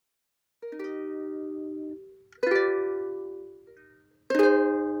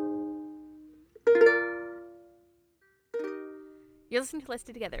You're listening to Let's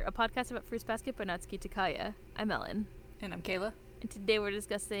Stay Together, a podcast about Fruits Basket by Natsuki Takaya. I'm Ellen. And I'm Kayla. And today we're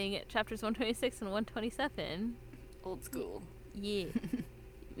discussing chapters 126 and 127. Old school. Yeah. You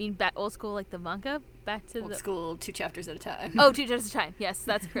mean old school like the manga? Back to Old school, 2 chapters at a time. Oh, 2 chapters at a time. Yes,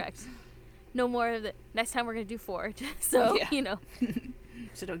 that's correct. No more of the... Next time we're going to do 4. So, yeah. you know.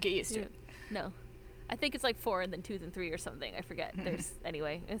 So don't get used to it. No. I think it's like 4 and then 2 then 3 or something. I forget.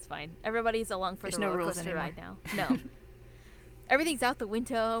 Anyway, it's fine. Everybody's along for There's the no roller rules coaster anymore. ride now. No. Everything's out the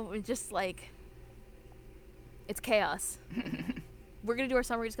window. We're just like... It's chaos. We're going to do our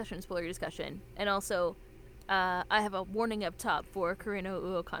summary discussion, spoiler discussion. And also, I have a warning up top for Kurino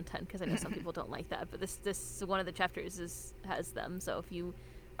Uo content, because I know some people don't like that. But this one of the chapters has them. So if you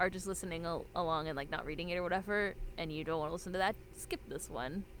are just listening along and like not reading it or whatever, and you don't want to listen to that, skip this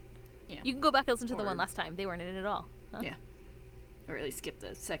one. Yeah. You can go back and listen to the one last time. They weren't in it at all. Huh? Yeah. Or at least skip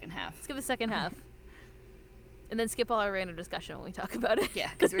the second half. Skip the second half. And then skip all our random discussion when we talk about it. Yeah,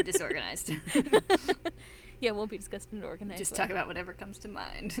 because we're disorganized. Yeah, it won't be discussed in an organized Just way. talk about whatever comes to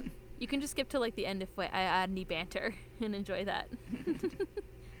mind. You can just skip to like the end if I add any banter and enjoy that.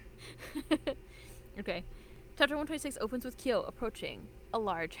 Okay. Chapter 126 opens with Kyo approaching a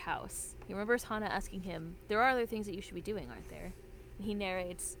large house. He remembers Hana asking him, "There are other things that you should be doing, aren't there?" And he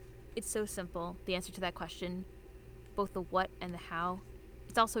narrates, "It's so simple, the answer to that question. Both the what and the how.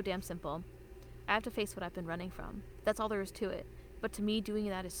 It's all so damn simple. I have to face what I've been running from. That's all there is to it. But to me, doing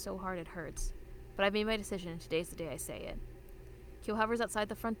that is so hard it hurts. But I've made my decision, and today's the day I say it." Kyo hovers outside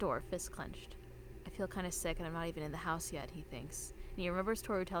the front door, fists clenched. "I feel kind of sick and I'm not even in the house yet," he thinks. And he remembers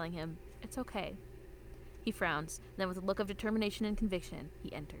Toru telling him, "It's okay." He frowns, and then with a look of determination and conviction,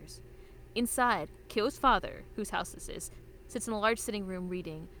 he enters. Inside, Kyo's father, whose house this is, sits in a large sitting room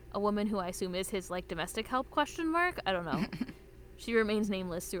reading. A woman who I assume is his, like, domestic help, ? I don't know. She remains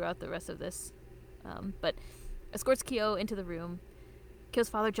nameless throughout the rest of this. But escorts Kyo into the room. Kyo's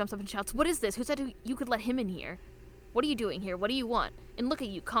father jumps up and shouts, "What is this? Who said you could let him in here? What are you doing here? What do you want? And look at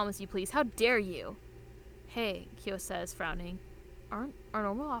you, calm as you please. How dare you?" "Hey," Kyo says, frowning. Aren't our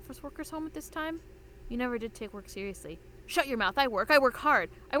normal office workers home at this time? You never did take work seriously." "Shut your mouth. I work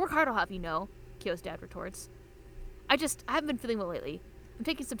hard. I work hard, I'll have you know," Kyo's dad retorts. I haven't been feeling well lately. I'm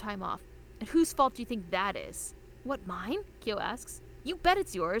taking some time off. And whose fault do you think that is?" "What, mine?" Kyo asks. "You bet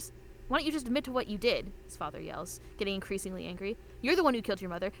it's yours. Why don't you just admit to what you did?" his father yells, getting increasingly angry. "You're the one who killed your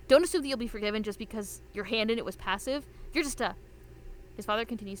mother. Don't assume that you'll be forgiven just because your hand in it was passive. You're just a..." His father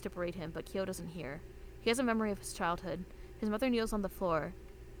continues to berate him, but Kyo doesn't hear. He has a memory of his childhood. His mother kneels on the floor.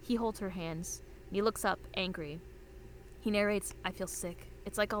 He holds her hands, and he looks up, angry. He narrates, "I feel sick.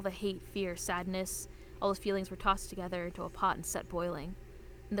 It's like all the hate, fear, sadness, all those feelings were tossed together into a pot and set boiling.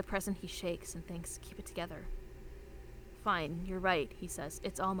 In the present, he shakes and thinks, keep it together." "Fine, you're right," he says.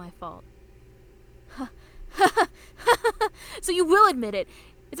 "It's all my fault." "So you will admit it.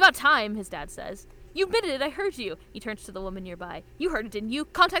 It's about time," his dad says. "You admitted it, I heard you." He turns to the woman nearby. "You heard it, didn't you?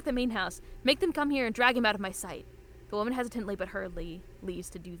 Contact the main house. Make them come here and drag him out of my sight." The woman hesitantly but hurriedly leaves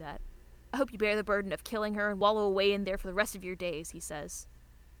to do that. "I hope you bear the burden of killing her and wallow away in there for the rest of your days," he says.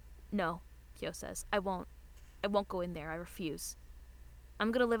 "No," Kyo says. I won't go in there. I refuse.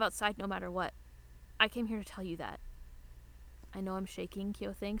 I'm gonna live outside no matter what. I came here to tell you that." I know I'm shaking,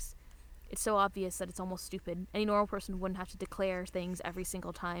 Kyo thinks. It's so obvious that it's almost stupid. Any normal person wouldn't have to declare things every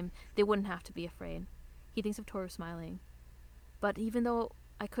single time. They wouldn't have to be afraid. He thinks of Toru smiling. "But even though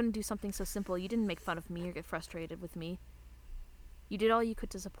I couldn't do something so simple, you didn't make fun of me or get frustrated with me. You did all you could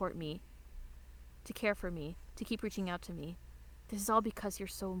to support me, to care for me, to keep reaching out to me. This is all because you're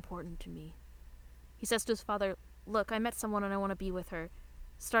so important to me." He says to his father, "Look, I met someone and I want to be with her,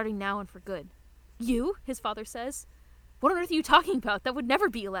 starting now and for good." "You?" his father says. "What on earth are you talking about? That would never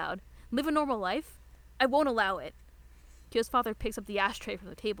be allowed. Live a normal life? I won't allow it." Kyo's father picks up the ashtray from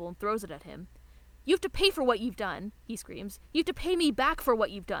the table and throws it at him. "You have to pay for what you've done," he screams. "You have to pay me back for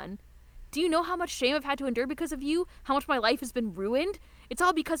what you've done. Do you know how much shame I've had to endure because of you? How much my life has been ruined? It's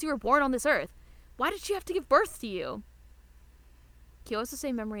all because you were born on this earth. Why did she have to give birth to you?" Kyo has the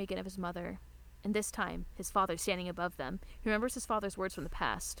same memory again of his mother, and this time, his father standing above them. He remembers his father's words from the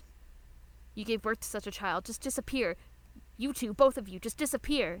past. "You gave birth to such a child. Just disappear. You two, both of you, just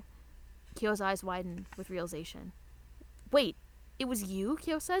disappear." Kyo's eyes widen with realization. "Wait, it was you?"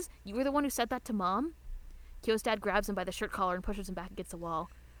 Kyo says. "You were the one who said that to Mom?" Kyo's dad grabs him by the shirt collar and pushes him back against the wall.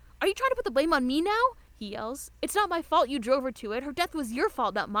 "Are you trying to put the blame on me now?" he yells. "It's not my fault you drove her to it. Her death was your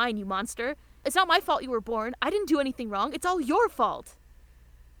fault, not mine, you monster. It's not my fault you were born. I didn't do anything wrong. It's all your fault."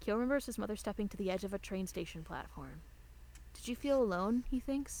 Kyo remembers his mother stepping to the edge of a train station platform. Did you feel alone, he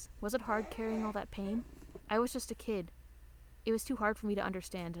thinks? Was it hard carrying all that pain? I was just a kid. It was too hard for me to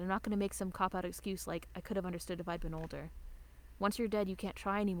understand, and I'm not going to make some cop-out excuse like I could have understood if I'd been older. Once you're dead, you can't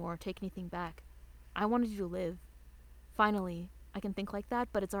try anymore or take anything back. I wanted you to live. Finally, I can think like that,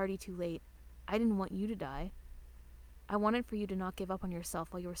 but it's already too late. I didn't want you to die. I wanted for you to not give up on yourself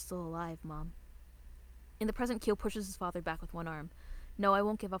while you were still alive, Mom. In the present, Kyo pushes his father back with one arm. No, I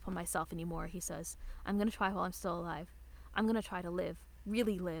won't give up on myself anymore, he says. I'm gonna try while I'm still alive. I'm gonna try to live.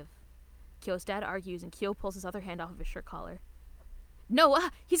 Really live. Kyo's dad argues, and Kyo pulls his other hand off of his shirt collar. No,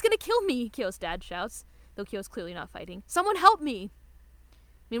 he's gonna kill me, Kyo's dad shouts, though Kyo's clearly not fighting. Someone help me!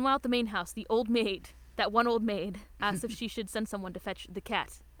 Meanwhile, at the main house, the old maid, that one old maid, asks if she should send someone to fetch the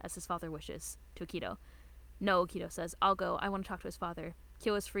cat, as his father wishes, to Akito. No, Akito says, I'll go. I want to talk to his father.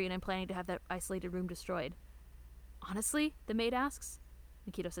 Kyo is free, and I'm planning to have that isolated room destroyed. Honestly? The maid asks.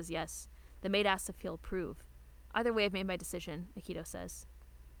 Akito says yes. The maid asks if he'll approve. Either way, I've made my decision, Akito says.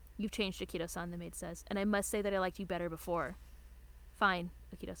 You've changed, Akito-san, the maid says, and I must say that I liked you better before. Fine,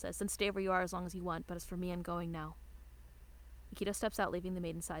 Akito says, then stay where you are as long as you want, but as for me, I'm going now. Akito steps out, leaving the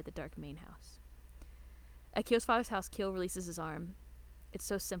maid inside the dark main house. At Kyo's father's house, Kyo releases his arm. It's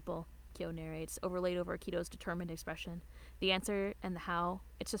so simple, Kyo narrates, overlaid over Akito's determined expression. The answer and the how,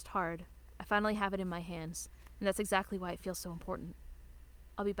 it's just hard. I finally have it in my hands, and that's exactly why it feels so important.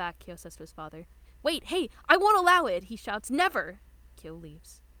 I'll be back, Kyo says to his father. Wait, hey, I won't allow it, he shouts. Never! Kyo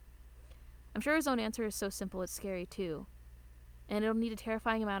leaves. I'm sure his own answer is so simple it's scary too. And it'll need a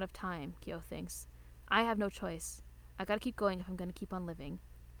terrifying amount of time, Kyo thinks. I have no choice. I gotta keep going if I'm gonna keep on living.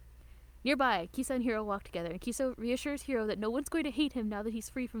 Nearby, Kisa and Hiro walk together, and Kisa reassures Hiro that no one's going to hate him now that he's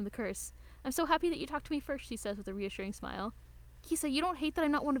free from the curse. I'm so happy that you talked to me first, she says with a reassuring smile. Kisa, you don't hate that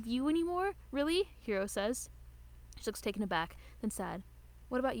I'm not one of you anymore? Really? Hiro says. She looks taken aback, then sad.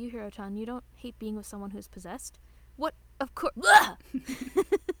 What about you, Hiro-chan? You don't hate being with someone who's possessed? What? Of course.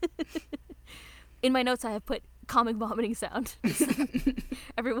 In my notes, I have put comic vomiting sound.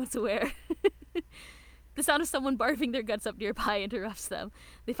 Everyone's aware. The sound of someone barfing their guts up nearby interrupts them.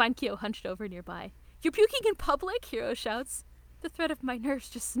 They find Kyo hunched over nearby. You're puking in public? Hiro shouts. The thread of my nerves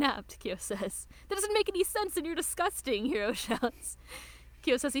just snapped, Kyo says. That doesn't make any sense and you're disgusting, Hiro shouts.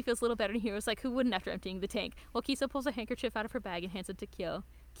 Kyo says he feels a little better, and Hiro's like, who wouldn't after emptying the tank? While Kisa pulls a handkerchief out of her bag and hands it to Kyo.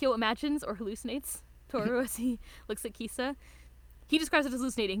 Kyo imagines or hallucinates Toru as he looks at Kisa. He describes it as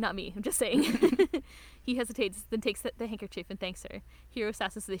hallucinating, not me. I'm just saying. He hesitates, then takes the handkerchief and thanks her. Hiro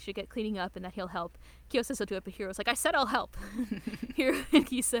asks they should get cleaning up and that he'll help. Kyo says he'll do it, but Hiro's like, I said I'll help. Hiro and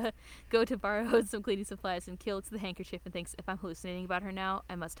Kisa go to borrow some cleaning supplies, and Kyo looks at the handkerchief and thinks, if I'm hallucinating about her now,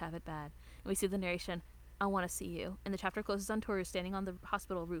 I must have it bad. And we see the narration, I want to see you. And the chapter closes on Toru standing on the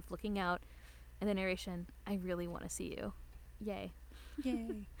hospital roof looking out, and the narration, I really want to see you. Yay.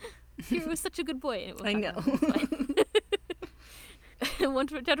 Yay. Hiro was such a good boy. I know. Chapter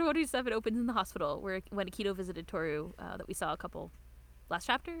 127 opens in the hospital, where when Akito visited Toru, that we saw last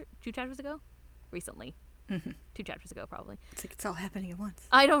chapter, 2 chapters ago? Recently. 2 chapters ago, probably. It's like it's all happening at once.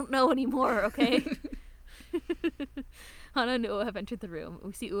 I don't know anymore, okay? Hana and Uo have entered the room.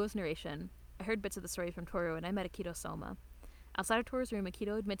 We see Uo's narration. I heard bits of the story from Toru, and I met Akito Soma. Outside of Toru's room,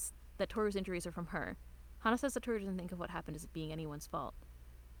 Akito admits that Toru's injuries are from her. Hana says that Toru doesn't think of what happened as being anyone's fault.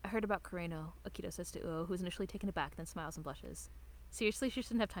 I heard about Kureno, Akito says to Uo, who's initially taken aback, then smiles and blushes. Seriously, she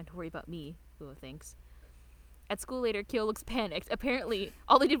shouldn't have time to worry about me, Uo thinks. At school later, Kyo looks panicked. Apparently,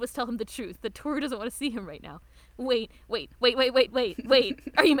 all they did was tell him the truth, that Toru doesn't want to see him right now. Wait.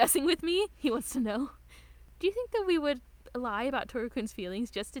 Are you messing with me? He wants to know. Do you think that we would lie about Toru-kun's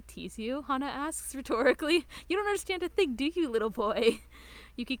feelings just to tease you? Hana asks rhetorically. You don't understand a thing, do you, little boy?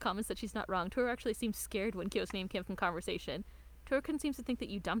 Yuki comments that she's not wrong. Toru actually seems scared when Kyo's name came from conversation. Toru-kun seems to think that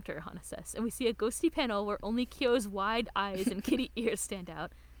you dumped her, Hana says, and we see a ghosty panel where only Kyo's wide eyes and kitty ears stand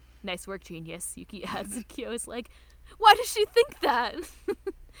out. Nice work, genius, Yuki adds, and Kyo is like, why does she think that?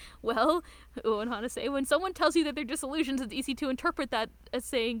 Well, Uo and Hana say, when someone tells you that they're disillusioned, it's easy to interpret that as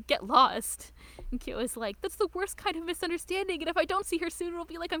saying, get lost. And Kyo is like, that's the worst kind of misunderstanding, and if I don't see her soon, it'll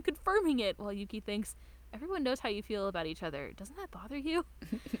be like I'm confirming it. While Yuki thinks, everyone knows how you feel about each other. Doesn't that bother you?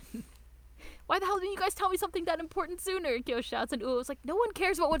 Why the hell didn't you guys tell me something that important sooner? Kyo shouts, and Uo was like, no one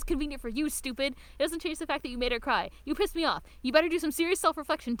cares about what's convenient for you, stupid. It doesn't change the fact that you made her cry. You pissed me off. You better do some serious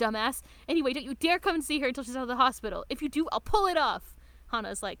self-reflection, dumbass. Anyway, don't you dare come and see her until she's out of the hospital. If you do, I'll pull it off.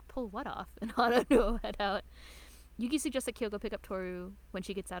 Hana's like, pull what off? And Hana and Uo head out. Yuki suggests that Kyo go pick up Toru when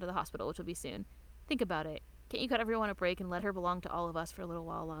she gets out of the hospital, which will be soon. Think about it. Can't you cut everyone a break and let her belong to all of us for a little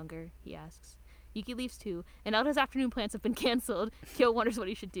while longer? He asks. Yuki leaves too, and now that his afternoon plans have been cancelled, Kyo wonders what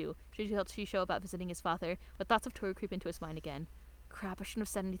he should do. Should he tell Shisho about visiting his father? But thoughts of Toru creep into his mind again. Crap, I shouldn't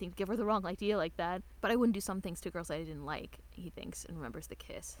have said anything to give her the wrong idea like that. But I wouldn't do some things to girls I didn't like, he thinks, and remembers the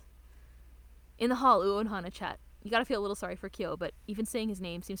kiss. In the hall, Uo and Hana chat. You gotta feel a little sorry for Kyo, but even saying his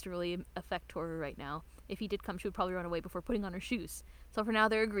name seems to really affect Toru right now. If he did come, she would probably run away before putting on her shoes. So for now,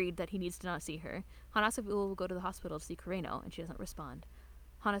 they're agreed that he needs to not see her. Hana asks if Uo will go to the hospital to see Kureno, and she doesn't respond.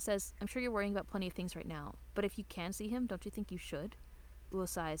 Hana says, I'm sure you're worrying about plenty of things right now, but if you can see him, don't you think you should? Uo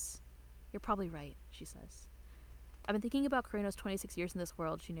sighs. You're probably right, she says. I've been thinking about Kureno's 26 years in this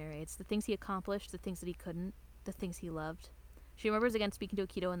world, she narrates. The things he accomplished, the things that he couldn't, the things he loved. She remembers again speaking to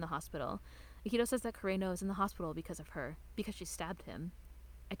Akito in the hospital. Akito says that Kureno is in the hospital because of her, because she stabbed him.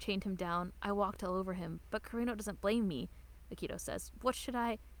 I chained him down, I walked all over him, but Kureno doesn't blame me, Akito says. What should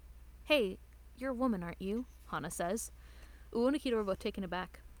I... Hey, you're a woman, aren't you? Hana says. Uo and Akito are both taken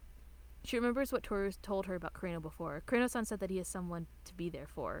aback. She remembers what Toru told her about Kureno before. Kureno-san said that he has someone to be there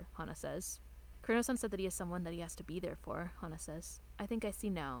for, Hana says. Kureno-san said that he has someone that he has to be there for, Hana says. I think I see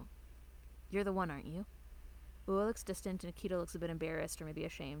now. You're the one, aren't you? Uo looks distant and Akito looks a bit embarrassed or maybe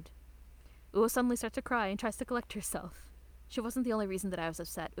ashamed. Uo suddenly starts to cry and tries to collect herself. She wasn't the only reason that I was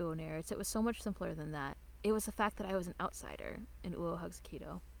upset, Uo narrates. It was so much simpler than that. It was the fact that I was an outsider, and Uo hugs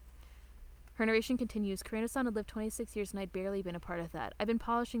Akito. Her narration continues, Kureno-san had lived 26 years and I'd barely been a part of that. I've been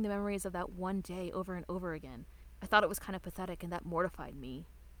polishing the memories of that one day over and over again. I thought it was kind of pathetic and that mortified me.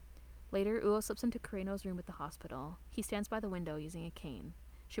 Later, Uo slips into Kureno's room at the hospital. He stands by the window using a cane.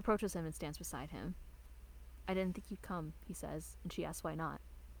 She approaches him and stands beside him. I didn't think you'd come, he says, and she asks why not.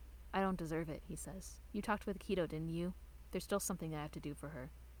 I don't deserve it, he says. You talked with Akito, didn't you? There's still something I have to do for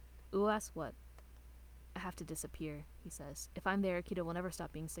her. Uo asks what? I have to disappear, he says. If I'm there, Akito will never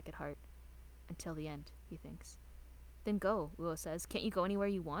stop being sick at heart. Until the end, he thinks. Then go, Uo says. Can't you go anywhere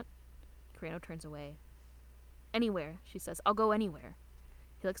you want? Kureno turns away. Anywhere, she says. I'll go anywhere.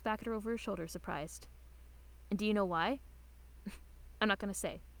 He looks back at her over his shoulder, surprised. And do you know why? I'm not going to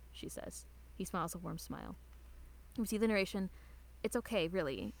say, she says. He smiles a warm smile. We see the narration. It's okay,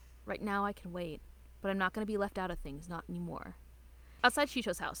 really. Right now I can wait. But I'm not going to be left out of things, not anymore. Outside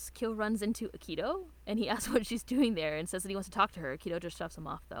Shisho's house, Kyo runs into Akito, and he asks what she's doing there and says that he wants to talk to her. Akito just shoves him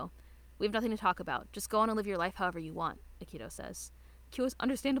off, though. We have nothing to talk about. Just go on and live your life however you want, Akito says. Kyo is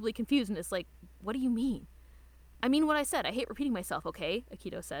understandably confused and is like, what do you mean? I mean what I said. I hate repeating myself, okay?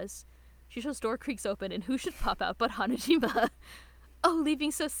 Akito says. Shisho's door creaks open, and who should pop out but Hanajima? Oh,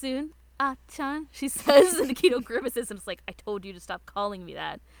 leaving so soon? Ah-chan, she says, and Akito grimaces and is like, I told you to stop calling me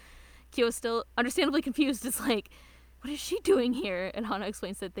that. Kyo is still understandably confused. It's like, what is she doing here? And Hana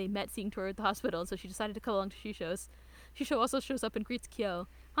explains that they met seeing Toru at the hospital, and so she decided to come along to Shisho's. Shisho also shows up and greets Kyo.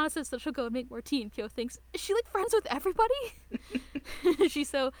 Hana says that she'll go and make more tea, and Kyo thinks, is she like friends with everybody?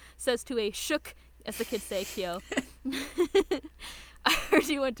 Shisho says to a shook, as the kids say, Kyo. I heard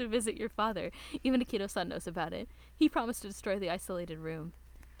you went to visit your father. Even Akito-san knows about it. He promised to destroy the isolated room.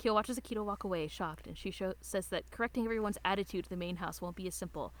 Kyo watches Akito walk away, shocked, and Shisho says that correcting everyone's attitude to the main house won't be as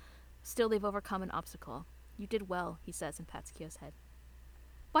simple. Still, they've overcome an obstacle. You did well, he says, and pats Kyo's head.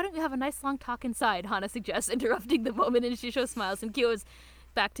 Why don't we have a nice long talk inside, Hana suggests, interrupting the moment, and Shisho smiles, and Kyo is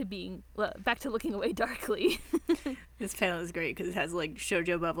back to looking away darkly. This panel is great because it has like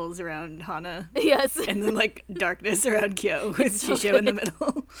shoujo bubbles around Hana. Yes. And then like darkness around Kyo with Shisho in the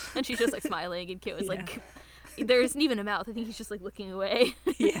middle. And she's just like smiling, and Kyo is like, there isn't even a mouth. I think he's just like looking away.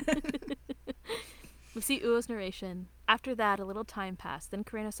 Yeah. We see Uo's narration. After that, a little time passed. Then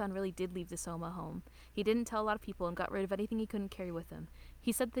Kureno-san really did leave the Soma home. He didn't tell a lot of people and got rid of anything he couldn't carry with him.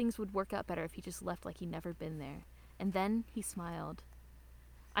 He said things would work out better if he just left like he'd never been there. And then he smiled.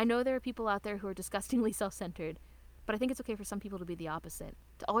 I know there are people out there who are disgustingly self-centered, but I think it's okay for some people to be the opposite.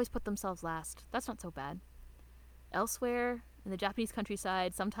 To always put themselves last. That's not so bad. Elsewhere, in the Japanese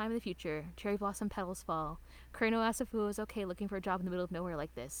countryside, sometime in the future, cherry blossom petals fall. Kureno asks if Uo is okay looking for a job in the middle of nowhere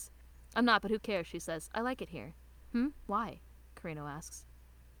like this. I'm not, but who cares, she says. I like it here. Why? Kureno asks.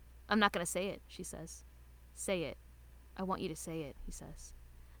 I'm not going to say it, she says. Say it. I want you to say it, he says.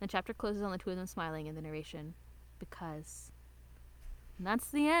 And the chapter closes on the two of them smiling in the narration. Because. And that's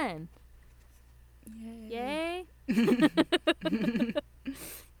the end. Yay.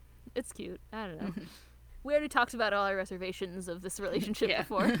 It's cute. I don't know. We already talked about all our reservations of this relationship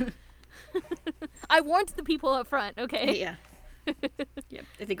before. I warned the people up front, okay? Yeah. Yep.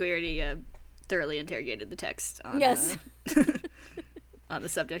 I think we already thoroughly interrogated the text on, yes. On the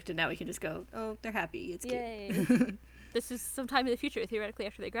subject, and now we can just go, oh, they're happy. It's Yay. cute. This is sometime in the future, theoretically,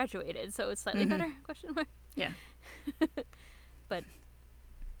 after they graduated, so it's slightly better, question mark. Yeah. But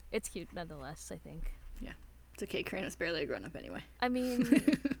it's cute nonetheless, I think. Yeah. It's okay. Kureno's barely a grown-up anyway. I mean,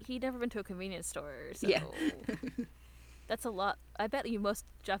 he'd never been to a convenience store, so... Yeah. That's a lot. I bet you most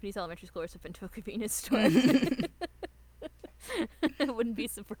Japanese elementary schoolers have been to a convenience store. I wouldn't be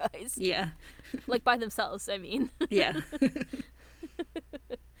surprised. Yeah. Like by themselves, I mean. Yeah.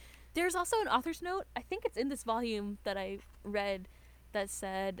 There's also an author's note, I think it's in this volume that I read, that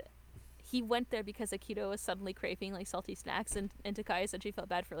said he went there because Akito was suddenly craving like salty snacks, and Takaya said she felt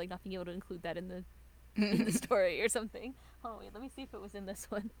bad for like not being able to include that in the story or something. Oh wait, let me see if it was in this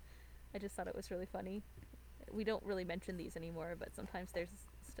one. I just thought it was really funny. We don't really mention these anymore, but sometimes there's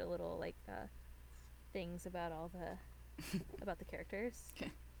still little like things about all the about the characters.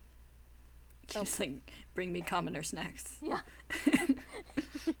 Okay. Just like bring me commoner snacks. Yeah.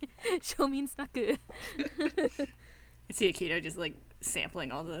 Shomin snaku. I see Akito just like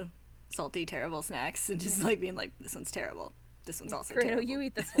sampling all the salty, terrible snacks and just like being like, this one's terrible. This one's also Kureno, terrible. you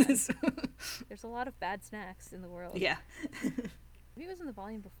eat this one. There's a lot of bad snacks in the world. Yeah. Maybe it was in the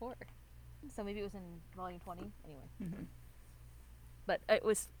volume before. So maybe it was in volume 20. Anyway. Mm-hmm. But it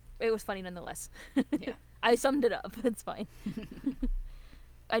was funny nonetheless. Yeah. I summed it up. It's fine.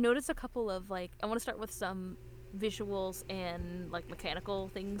 I noticed a couple of like, I want to start with some visuals and like mechanical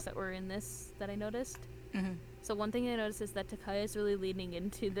things that were in this that I noticed. Mm-hmm. So one thing I noticed is that Takaya is really leaning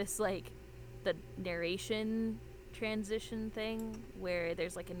into this like the narration transition thing where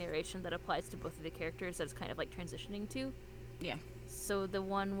there's like a narration that applies to both of the characters that it's kind of like transitioning to. Yeah. So the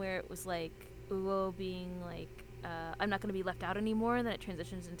one where it was like Uo being like, I'm not going to be left out anymore, and then it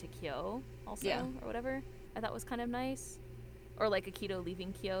transitions into Kyo also, Yeah. or whatever. I thought was kind of nice. Or like Akito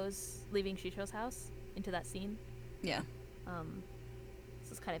leaving Shisho's house into that scene. Yeah.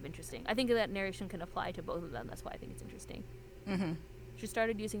 This is kind of interesting. I think that narration can apply to both of them. That's why I think it's interesting. Mm-hmm. She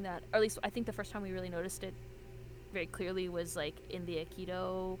started using that, or at least I think the first time we really noticed it very clearly was like in the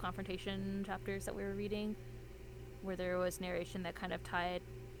Akito confrontation chapters that we were reading, where there was narration that kind of tied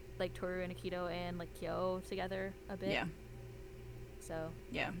like Toru and Akito and like Kyo together a bit. Yeah. So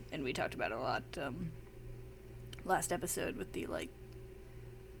Yeah, and we talked about it a lot last episode with the like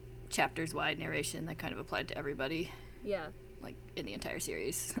chapters wide narration that kind of applied to everybody, yeah. like in the entire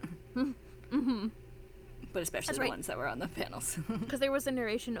series. Mm-hmm. But especially That's the right. ones that were on the panels. Because there was a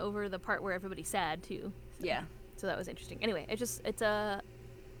narration over the part where everybody's sad too. So, Yeah. So that was interesting. Anyway, it's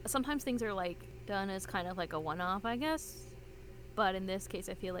sometimes things are like done as kind of like a one-off, I guess. But in this case,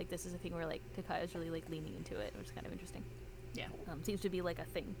 I feel like this is a thing where like Takaya's really like leaning into it, which is kind of interesting. Yeah. Seems to be like a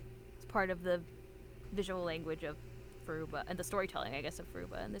thing. It's part of the visual language of Furuba and the storytelling, I guess, of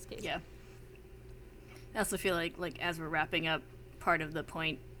Furuba in this case. Yeah. I also feel like as we're wrapping up, part of the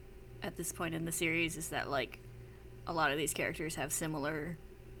point at this point in the series is that like a lot of these characters have similar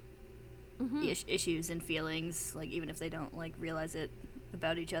issues and feelings, like even if they don't like realize it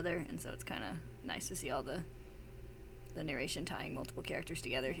about each other, and so it's kind of nice to see all the narration tying multiple characters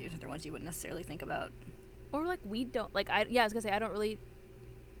together, even if they're ones you wouldn't necessarily think about. Or like we don't like I was gonna say I don't really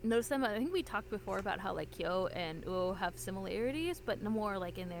notice them. I think we talked before about how like Kyo and Uo have similarities, but no more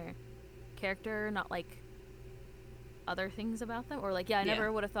like in their character, not like other things about them. Or like I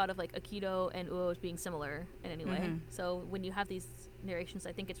never would have thought of like Akito and Uo as being similar in any way. So when you have these narrations,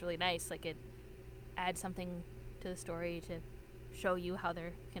 I think it's really nice. Like it adds something to the story to show you how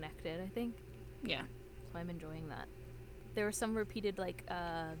they're connected, I think. Yeah. So I'm enjoying that. There were some repeated like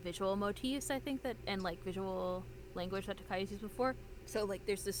visual motifs, I think, that and like visual language that Takai's used before. So like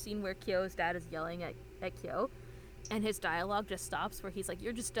there's this scene where Kyo's dad is yelling at Kyo, and his dialogue just stops where he's like,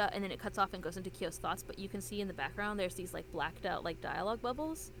 "You're just," and then it cuts off and goes into Kyo's thoughts. But you can see in the background there's these like blacked out like dialogue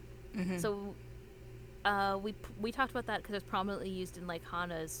bubbles. So we talked about that because it's prominently used in like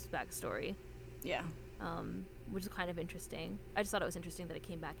Hana's backstory. Yeah. Which is kind of interesting. I just thought it was interesting that it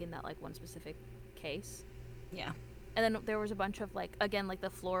came back in that like one specific case. Yeah. And then there was a bunch of like, again, like the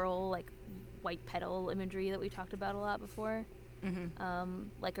floral like white petal imagery that we talked about a lot before.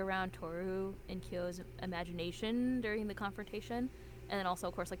 Like around Toru and Kyo's imagination during the confrontation, and then also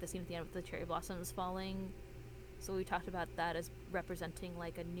of course like the scene at the end with the cherry blossoms falling. So we talked about that as representing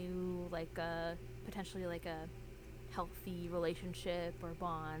like a new like potentially like a healthy relationship or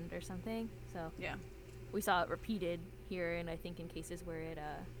bond or something. So Yeah. we saw it repeated here, and I think in cases where it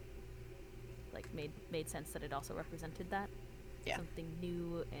like made sense that it also represented that. Yeah. Something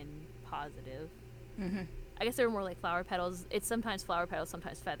new and positive. I guess they were more like flower petals. It's sometimes flower petals,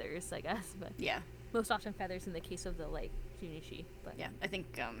 sometimes feathers, I guess, but Yeah. most often feathers in the case of the like Junichi. But Yeah. I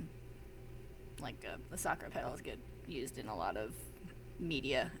think the sakura petals get used in a lot of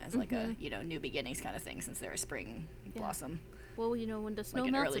media as like a new beginnings kind of thing, since they're a spring blossom. well, when the snow Like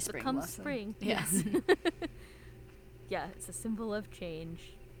an melts, early it spring becomes blossom. spring. Yeah. Yes. Yeah, it's a symbol of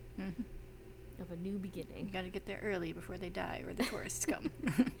change, of a new You beginning, gotta get there early before they die or the tourists come.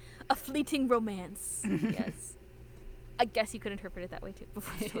 a fleeting romance. Yes, I guess you could interpret it that way too.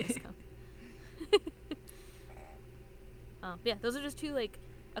 Before the tourists come. Yeah, those are just two like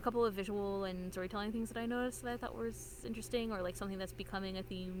a couple of visual and storytelling things that I noticed that I thought was interesting, or like something that's becoming a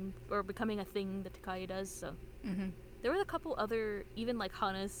theme or becoming a thing that Takaya does. So there were a couple other, even like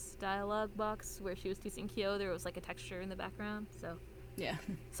Hana's dialogue box where she was teaching Kyo. There was like a texture in the background. So Yeah.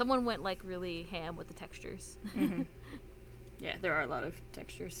 someone went like really ham with the textures. Yeah, there are a lot of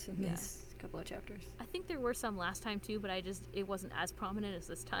textures in Yeah. these couple of chapters. I think there were some last time too, but it wasn't as prominent as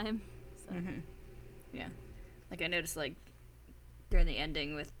this time. So Yeah. Like, I noticed, like, during the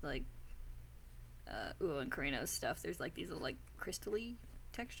ending with, like, Uo and Karino's stuff, there's, like, these little, like, crystal-y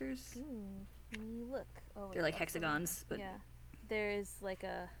textures. ooh, let me look. Oh, They're, like, hexagons, but... yeah, there's like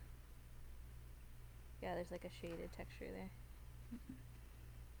a there's like a shaded texture there.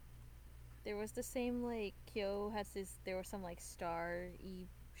 There was the same, like, Kyo has his, there were some like star-y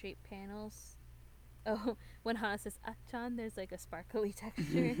shaped panels. Oh, when Hana says Achan, there's like a sparkly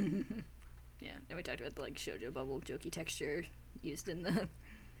texture. Yeah, and we talked about the, like, shoujo bubble jokey texture used in the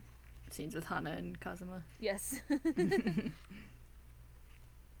scenes with Hana and Kazuma. Yes.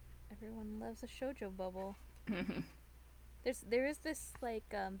 Everyone loves a shoujo bubble. There is this like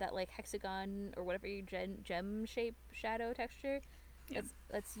that like hexagon or whatever you gem shape shadow texture. Yeah.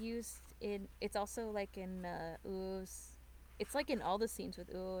 That's used in. It's also like in Uo's. It's like in all the scenes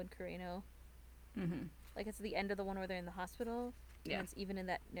with Uo and Kurino. Like it's the end of the one where they're in the hospital. Yeah. And it's even in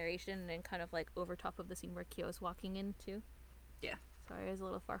that narration and kind of like over top of the scene where Kyo's walking in too. Yeah. Sorry, I was a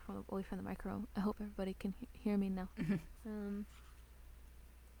little far away from the micro. I hope everybody can hear me now.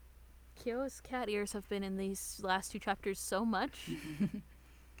 Kyo's cat ears have been in these last two chapters so much.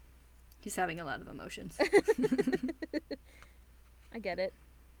 He's having a lot of emotions. I get it.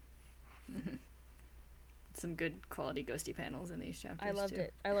 Some good quality ghosty panels in these chapters, I loved too.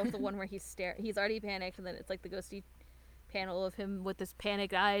 it. I love the one where he's already panicked, and then it's like the ghosty panel of him with his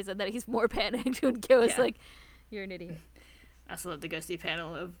panicked eyes, and then he's more panicked when Kyo's Yeah. like, "You're an idiot." I also love the ghosty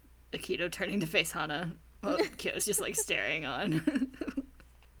panel of Akito turning to face Hana while Kyo's just, like, staring on.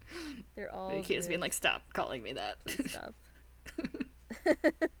 They're all Akito's being good like, stop calling me that. stuff.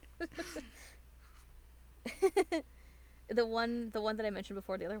 The one that I mentioned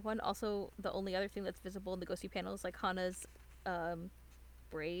before, the other one, also the only other thing that's visible in the ghosty panel is like Hana's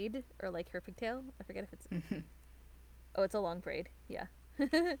braid or like her pigtail. I forget if it's oh, it's a long braid. Yeah.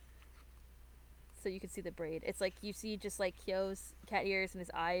 So you can see the braid. It's like you see just like Kyo's cat ears and his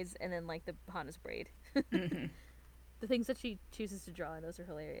eyes, and then like the Hana's braid. The things that she chooses to draw, those are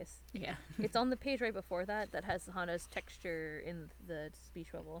hilarious. Yeah. It's on the page right before that has Hana's texture in the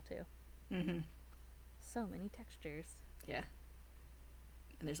speech bubble too. So many textures. Yeah.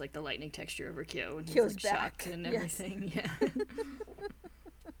 And there's, like, the lightning texture over Kyo, and he's, Kyo's like, back. shocked and Yes. everything. Yeah.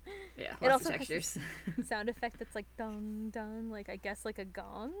 Yeah, It lots also of has textures. Sound effect that's like dong dong, like I guess like a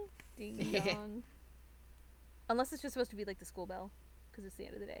gong, ding Yeah. dong. Unless it's just supposed to be like the school bell, because it's the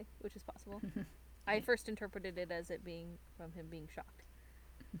end of the day, which is possible. I first interpreted it as it being from him being shocked.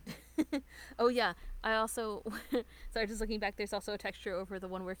 Oh yeah, I also sorry, just looking back, there's also a texture over the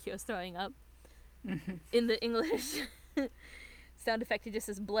one where Kyo's throwing up. In the English sound effect, it just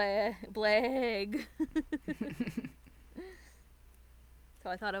says blah blag. So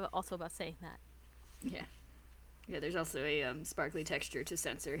I thought also about saying that. Yeah. Yeah, there's also a sparkly texture to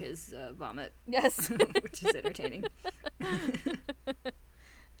censor his vomit, Yes. which is entertaining. It's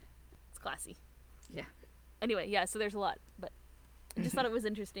classy. Yeah. Anyway, yeah, so there's a lot, but I just thought it was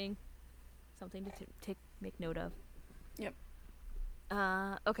interesting. Something to make note of. Yep.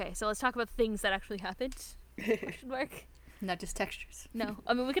 Okay, so let's talk about things that actually happened. Question mark? Not just textures. No.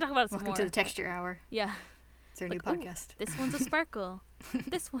 I mean, we could talk about it some Welcome more. to the Texture Hour. Yeah. It's our Like, new ooh, podcast. This one's a sparkle.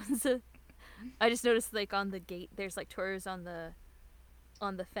 This one's a... I just noticed, like, on the gate, there's, like, tours on the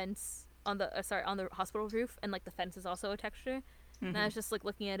fence, on the hospital roof, and, like, the fence is also a texture. And I was just, like,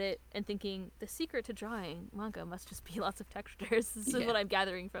 looking at it and thinking, the secret to drawing manga must just be lots of textures. This is Yeah. what I'm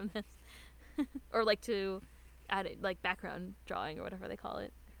gathering from this. Or, like, to add it, like, background drawing or whatever they call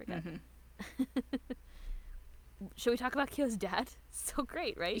it. I forget. Should we talk about Kyo's dad? So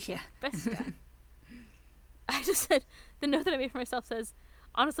great, right? Yeah. Best dad. I just said, the note that I made for myself says,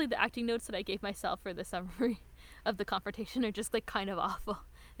 honestly, the acting notes that I gave myself for the summary of the confrontation are just, like, kind of awful.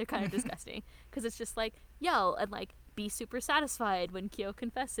 They're kind of disgusting. Because it's just, like, yell and, like, be super satisfied when Kyo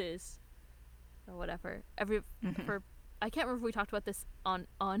confesses. Or whatever. I can't remember if we talked about this on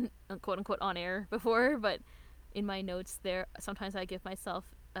quote-unquote on air before, but in my notes there, sometimes I give myself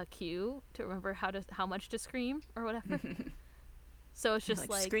a cue to remember how much to scream or whatever. So it's just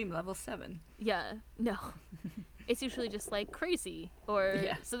like Scream level 7. yeah, no. It's usually just like crazy. Or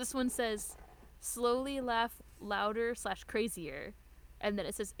Yeah. so this one says slowly laugh louder / crazier. and then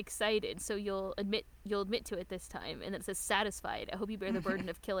it says excited, so you'll admit to it this time, and then it says satisfied. I hope you bear the burden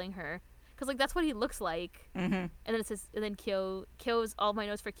of killing her, because like that's what he looks like. And then it says, and then Kyo's all my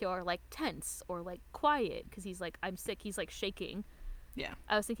notes for Kyo are like tense or like quiet, because he's like, I'm sick. He's like shaking. Yeah.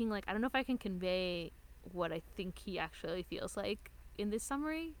 I was thinking like, I don't know if I can convey what I think he actually feels like in this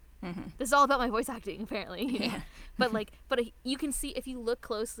summary. This is all about my voice acting, apparently. Yeah. but you can see, if you look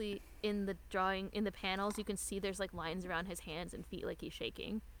closely in the drawing, in the panels, you can see there's like lines around his hands and feet, like he's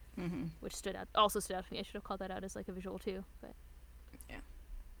shaking, which also stood out to me. I should have called that out as like a visual too, but yeah,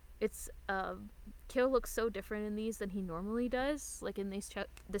 it's Kyo looks so different in these than he normally does. Like in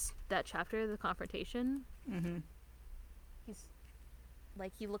that chapter, the confrontation. He's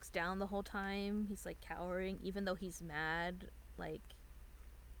like, he looks down the whole time. He's like cowering, even though he's mad. Like,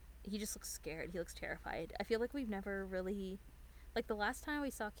 he just looks scared. He looks terrified. I feel like we've never really, like, the last time we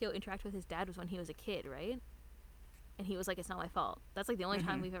saw Kyo interact with his dad was when he was a kid, right? And he was like, it's not my fault. That's like the only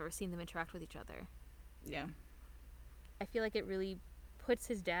time we've ever seen them interact with each other. Yeah. I feel like it really puts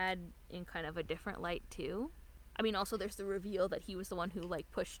his dad in kind of a different light too. I mean, also there's the reveal that he was the one who like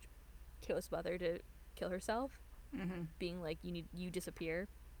pushed Kyo's mother to kill herself, being like, you disappear.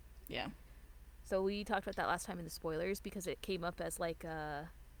 Yeah. So we talked about that last time in the spoilers, because it came up as like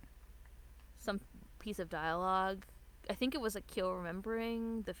some piece of dialogue. I think it was like Kyo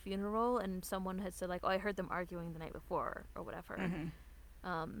remembering the funeral, and someone had said like, oh, I heard them arguing the night before or whatever.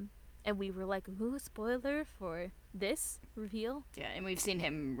 And we were like, ooh, spoiler for this reveal. Yeah, and we've seen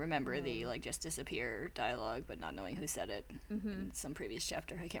him remember the like just disappear dialogue, but not knowing who said it in some previous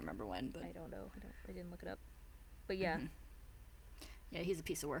chapter. I can't remember when, but I don't know. I didn't look it up. But yeah. Yeah, he's a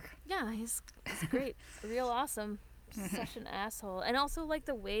piece of work. Yeah, he's great. Real awesome. Such an asshole. And also like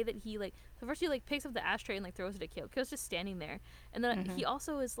the way that he like, so first he like picks up the ashtray and like throws it at Kyo. Kyo's just standing there. And then he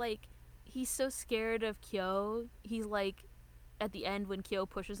also is like, he's so scared of Kyo. He's like, at the end when Kyo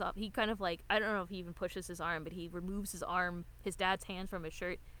pushes off, he kind of like, I don't know if he even pushes his arm, but he removes his arm, his dad's hand from his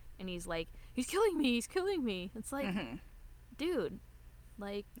shirt, and he's like, he's killing me. It's like, dude,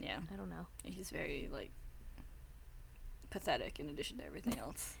 like, yeah, I don't know. He's very like pathetic in addition to everything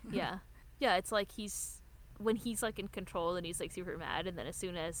else. Yeah, it's like when he's like in control, and he's like super mad, and then as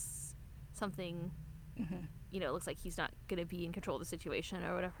soon as something it looks like he's not gonna be in control of the situation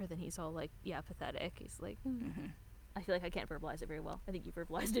or whatever, then he's all like, yeah, pathetic. He's like, I feel like I can't verbalize it very well. I think you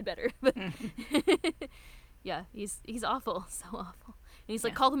verbalized it better, but yeah, he's awful, so awful. And he's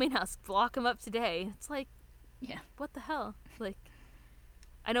like, call the main house, lock him up today. It's like, yeah, what the hell? Like,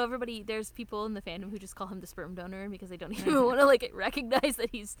 I know there's people in the fandom who just call him the sperm donor because they don't even want to like recognize that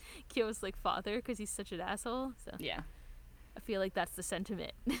he's Kyo's like father, because he's such an asshole. So yeah, I feel like that's the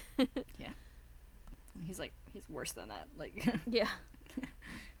sentiment. Yeah, he's worse than that. Like, yeah,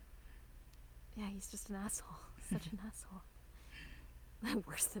 he's just an asshole. Such an asshole.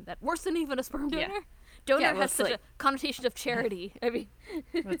 Worse than that. Worse than even a sperm donor. Yeah. Donor has such a connotation of charity. I mean,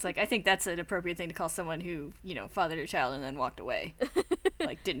 it's like, I think that's an appropriate thing to call someone who, fathered a child and then walked away.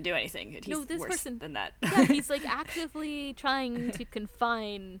 Like, didn't do anything. He's this worse person, than that. Yeah, he's like actively trying to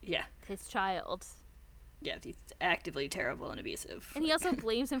confine his child. Yeah, he's actively terrible and abusive. And he also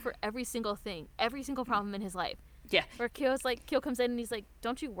blames him for every single thing, every single problem in his life. Yeah. Where Kyo comes in and he's like,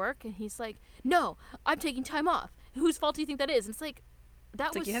 don't you work? And he's like, no, I'm taking time off. Whose fault do you think that is? And it's like,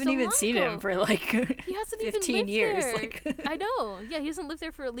 that was you haven't even seen him for like he hasn't 15 even lived years. There. Like, I know. Yeah, he hasn't lived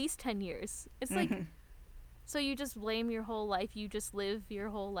there for at least 10 years. It's like, so you just blame your whole life. You just live your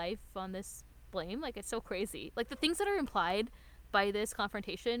whole life on this blame. Like, it's so crazy. Like, the things that are implied by this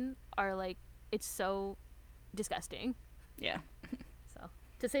confrontation are like, it's so disgusting. Yeah. So,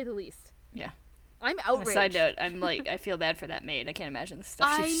 to say the least. Yeah. I'm outraged. On a side note, I'm like, I feel bad for that maid. I can't imagine the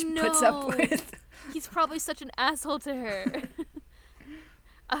stuff she know. puts up with. He's probably such an asshole to her.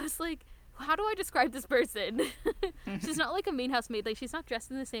 I was like, how do I describe this person? She's not like a main house maid. Like, she's not dressed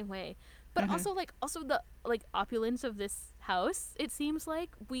in the same way. But also the like opulence of this house. It seems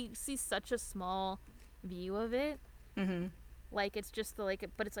like we see such a small view of it. Like, it's just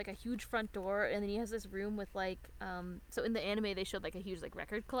but it's like a huge front door, and then he has this room with like, so in the anime they showed like a huge like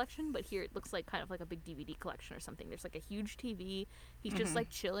record collection, but here it looks like kind of like a big DVD collection or something. There's like a huge TV. He's just like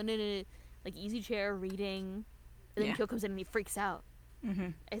chilling in a like easy chair reading, and then Kyo comes in and he freaks out,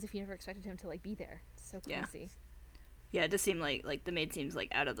 as if you never expected him to like be there. It's so crazy. Yeah, it does seem like the maid seems like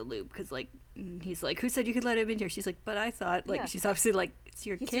out of the loop, because like he's like, who said you could let him in here? She's like, but I thought, like, she's obviously like, it's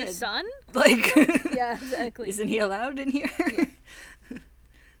your He's kid, your son. Like, Yeah, exactly. Isn't he allowed in here?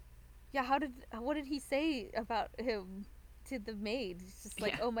 Yeah, what did he say about him to the maid? He's just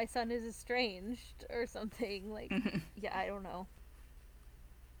like, oh, my son is estranged or something. Like, yeah, I don't know.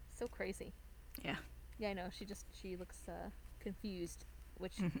 So crazy. Yeah. Yeah, I know. She looks confused,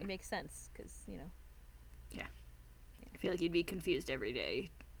 which it makes sense because Yeah. I feel like you'd be confused every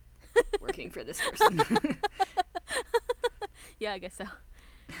day working for this person. yeah, I guess so.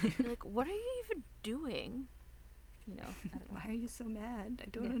 You're like, what are you even doing? I don't know. Why are you so mad? I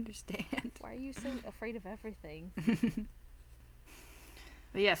don't Yeah. understand. Why are you so afraid of everything?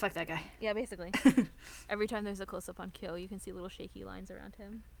 But yeah, fuck that guy. Yeah, basically. Every time there's a close up on Kyo, you can see little shaky lines around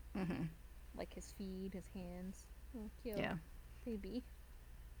him, like his feet, his hands. Oh, Kyo, Yeah. baby.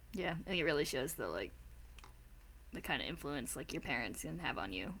 Yeah, I think it really shows the kind of influence like your parents can have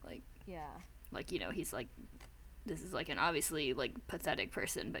on you. Yeah. He's like, this is like an obviously like pathetic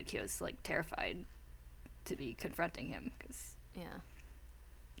person, but Kyo's like terrified to be confronting him because Yeah.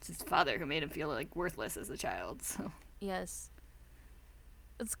 it's his father who made him feel like worthless as a child. So Yes.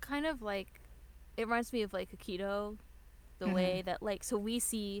 It's kind of like, it reminds me of like Akito, the way that so we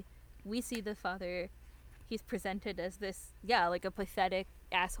see the father, he's presented as this, like a pathetic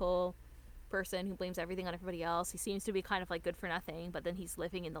asshole person who blames everything on everybody else. He seems to be kind of like good for nothing, but then he's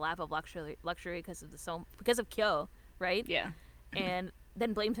living in the lap of luxury because of Kyo, right? yeah, And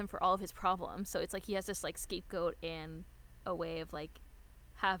then blames him for all of his problems. So it's like he has this like scapegoat and a way of like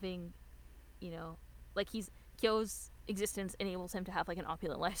having, like Kyo's existence enables him to have like an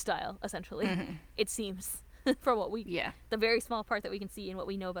opulent lifestyle, essentially. It seems from what the very small part that we can see and what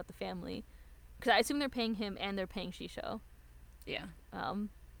we know about the family, because I assume they're paying him and they're paying Shisho yeah,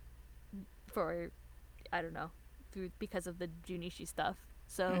 for, I don't know, because of the Junichi stuff.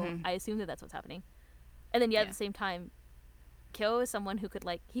 So I assume that that's what's happening. And then at the same time, Kyo is someone who could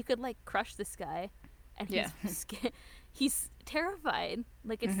crush this guy, and he's terrified.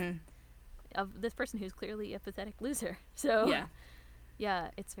 Like it's of this person who's clearly a pathetic loser. So yeah,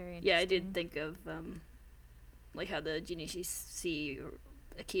 it's very interesting. yeah. I did think of like how the Junichi see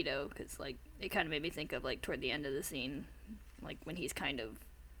Akito, because like it kind of made me think of like toward the end of the scene, like when he's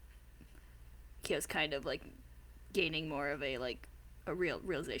Kyo's kind of like gaining more of a like a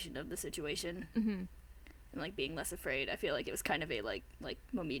realization of the situation. And like being less afraid. I feel like it was kind of a like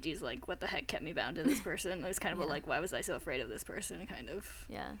Momiji's like, what the heck kept me bound to this person. It was kind of a like, why was I so afraid of this person kind of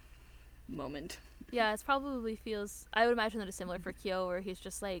moment. Yeah, it probably feels, I would imagine that it's similar for Kyo, where he's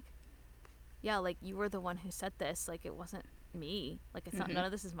just like, yeah, like you were the one who said this, like it wasn't me, like it's not, none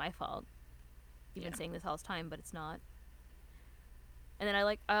of this is my fault. You've been saying this all this time, but it's not. And then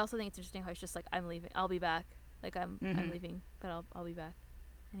I also think it's interesting how he's just like, I'm leaving, I'll be back, like I'm leaving, but I'll be back,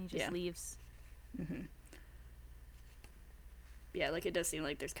 and he just leaves. Yeah, like it does seem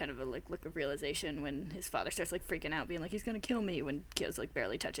like there's kind of a like look of realization when his father starts like freaking out, being like he's gonna kill me, when Kyo's like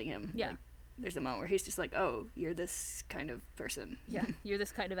barely touching him. Yeah. Like, there's a moment where he's just like, oh, you're this kind of person. Yeah, you're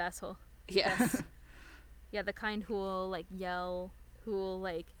this kind of asshole. Yeah. Yes. Yeah, the kind who will like yell, who will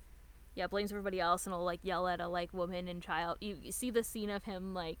like, blames everybody else and will like yell at a like woman and child. You see the scene of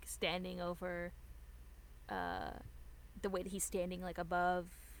him like standing over, the way that he's standing like above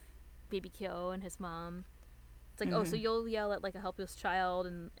baby Kyo and his mom. It's like, oh, so you'll yell at like a helpless child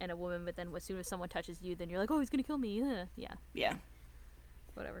and a woman, but then as soon as someone touches you, then you're like, oh, he's gonna kill me. Yeah. Yeah.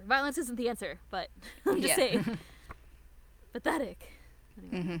 Whatever. Violence isn't the answer, but I'm just saying. Pathetic.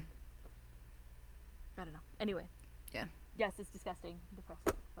 Anyway. I don't know. Anyway. Yeah. Yes, it's disgusting,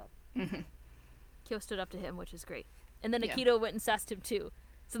 depressing, but Kyo stood up to him, which is great. And then Akito went and sassed him too.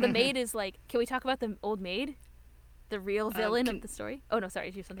 So the maid is like, can we talk about the old maid? The real villain of the story? Oh no, sorry,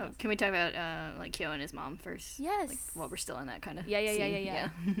 do something else. Can we talk about like Kyo and his mom first? Yes. Like, while we're still in that kind of Yeah.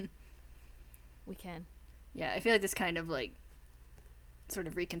 We can. Yeah, I feel like this kind of like sort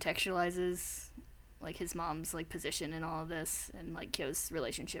of recontextualizes like his mom's like position in all of this, and like Kyo's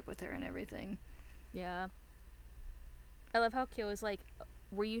relationship with her and everything. Yeah. I love how Kyo is like,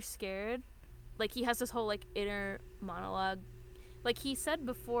 were you scared? Like he has this whole like inner monologue. Like he said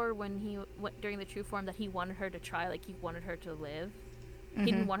before when he went during the true form that he wanted her to try, like he wanted her to live. He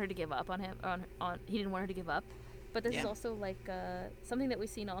didn't want her to give up on him. He didn't want her to give up. But this is also like something that we've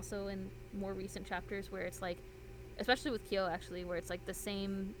seen also in more recent chapters, where it's like, especially with Kyo actually, where it's like the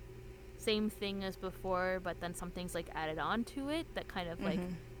same thing as before, but then something's like added on to it that kind of like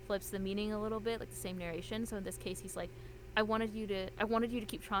flips the meaning a little bit, like the same narration. So in this case, he's like, I wanted you to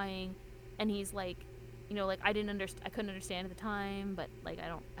keep trying, and he's like, like I couldn't understand at the time, but like I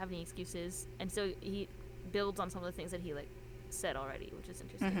don't have any excuses, and so he builds on some of the things that he like said already, which is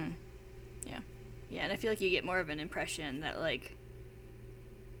interesting. Yeah, and I feel like you get more of an impression that like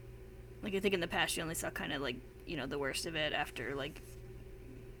I think in the past you only saw kind of like the worst of it after like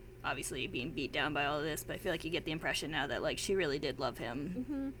obviously being beat down by all of this, but I feel like you get the impression now that like she really did love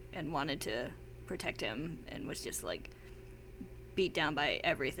him and wanted to protect him, and was just like beat down by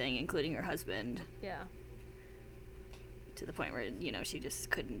everything, including her husband. Yeah. to the point where, you know, she just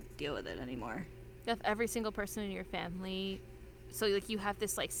couldn't deal with it anymore. If every single person in your family, so like you have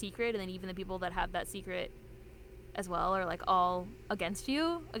this like secret, and then even the people that have that secret as well are like all against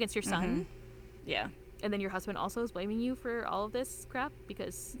you, against your son. Yeah. And then your husband also is blaming you for all of this crap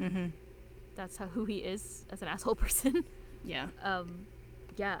because that's who he is as an asshole person. Yeah.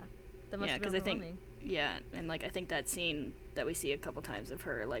 Yeah. That must have been because I think, overwhelming. yeah, and like I think that scene that we see a couple times of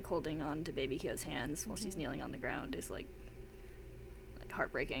her like holding on to baby Kyo's hands while she's kneeling on the ground is like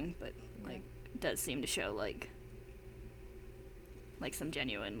heartbreaking, but like does seem to show like some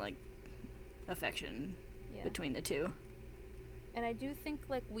genuine like affection between the two. And I do think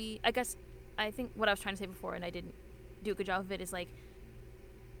like I think what I was trying to say before and I didn't do a good job of it is like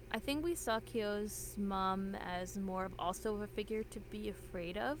I think we saw Kyo's mom as more of also a figure to be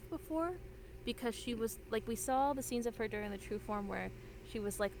afraid of before, because she was like, we saw the scenes of her during the True Form where she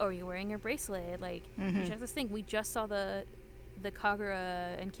was like, oh, are you wearing your bracelet? Like, check this thing. We just saw the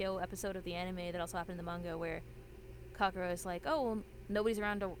Kagura and Kyo episode of the anime that also happened in the manga where Kagura is like, oh, well, nobody's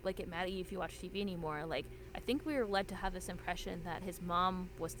around to like get mad at you if you watch TV anymore. Like, I think we were led to have this impression that his mom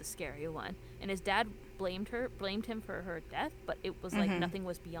was the scary one, and his dad blamed him for her death, but it was like nothing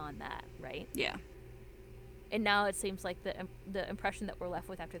was beyond that, right? Yeah. And now it seems like the impression that we're left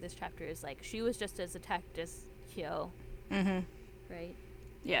with after this chapter is like she was just as attacked as Kyo, right?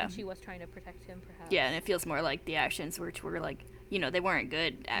 Yeah. And she was trying to protect him, perhaps. Yeah, and it feels more like the actions were like, you know, they weren't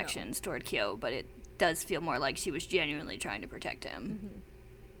good actions toward Kyo, but it does feel more like she was genuinely trying to protect him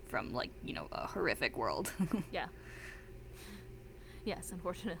from, like, you know, a horrific world. Yeah. Yes,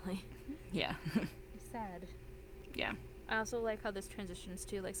 unfortunately. Yeah. Sad. Yeah. I also like how this transitions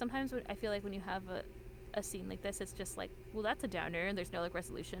to, like, sometimes I feel like when you have a scene like this, it's just like, well, that's a downer, and there's no, like,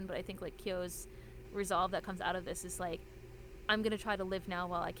 resolution, but I think, like, Kyo's resolve that comes out of this is, like, I'm gonna try to live now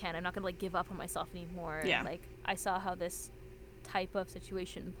while I can. I'm not gonna, like, give up on myself anymore. Yeah. Like, I saw how this type of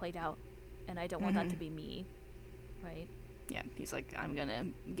situation played out, and I don't want that to be me, right? Yeah, he's like, I'm gonna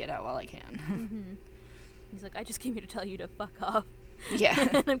get out while I can. He's like, I just came here to tell you to fuck off. Yeah.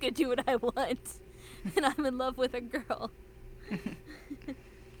 And I'm gonna do what I want. And I'm in love with a girl.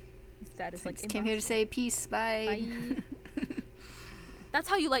 His dad is like, Just came here to say peace, bye. bye. That's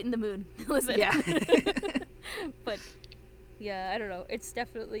how you lighten the mood. Listen. Yeah. But yeah, I don't know. It's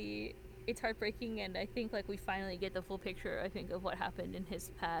definitely, it's heartbreaking, and I think like we finally get the full picture, I think, of what happened in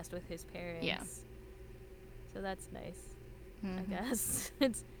his past with his parents. Yeah. So that's nice. I guess.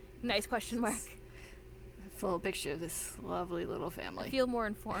 It's nice question mark. Full picture of this lovely little family. I feel more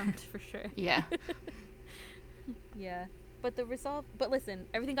informed for sure. Yeah. Yeah. But the resolve, but listen,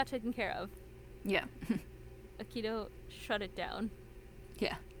 everything got taken care of. Yeah. Akito shut it down.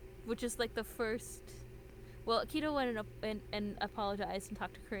 Yeah. Which is like the first. Well, Akito went and apologized and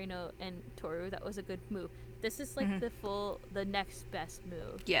talked to Kurino and Toru. That was a good move. This is like the next best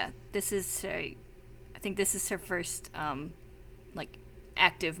move. Yeah. This is I think this is her first like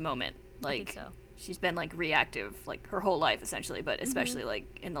active moment. Like, I think so. She's been like reactive like her whole life essentially, but especially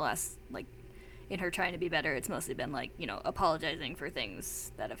like in the last like in her trying to be better, it's mostly been like, you know, apologizing for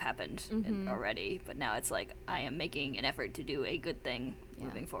things that have happened already, but now it's like I am making an effort to do a good thing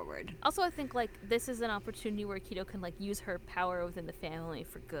moving forward. Also, I think like this is an opportunity where Akito can like use her power within the family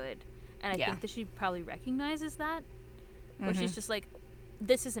for good, and I think that she probably recognizes that, where she's just like,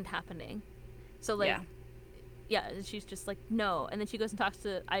 this isn't happening, so like. Yeah, and she's just like, no. And then she goes and talks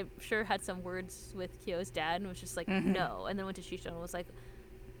to, I'm sure had some words with Kyo's dad and was just like, no. And then went to Shisho and was like,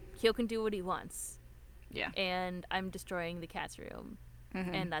 Kyo can do what he wants. Yeah. And I'm destroying the cat's room.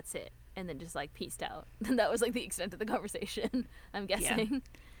 And that's it. And then just like peaced out. And that was like the extent of the conversation, I'm guessing.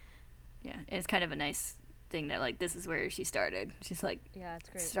 Yeah. And it's kind of a nice thing that like this is where she started. She's like, yeah, it's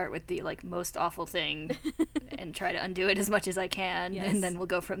great. Start with the like most awful thing and try to undo it as much as I can. Yes. And then we'll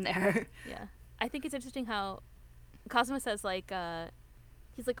go from there. Yeah. I think it's interesting how Kazuma says, like,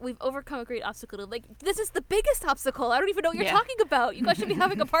 he's like, we've overcome a great obstacle. Like, this is the biggest obstacle. I don't even know what you're talking about. You guys should be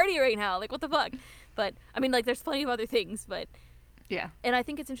having a party right now. Like, what the fuck? But, I mean, like, there's plenty of other things, but... Yeah. And I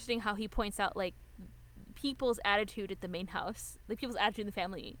think it's interesting how he points out, like, people's attitude at the main house, like, people's attitude in the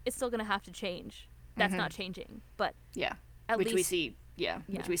family, it's still going to have to change. That's not changing. But... Yeah. At which least, we see,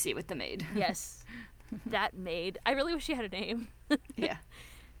 which we see with the maid. Yes. That maid. I really wish she had a name. Yeah.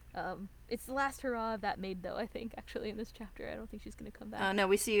 It's the last hurrah of that maid, though, I think, actually, in this chapter. I don't think she's going to come back. No,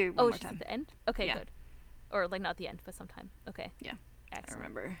 we see her one more she's time. at the end? Okay, Yeah. good. Or, like, not the end, but sometime. Okay. Yeah. Excellent. I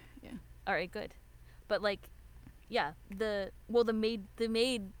remember. Yeah. All right, good. But, like, yeah, the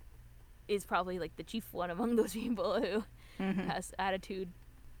maid is probably, like, the chief one among those people who has attitude,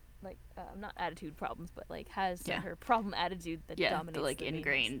 like, not attitude problems, but, like, has her problem attitude that dominates the, like, the main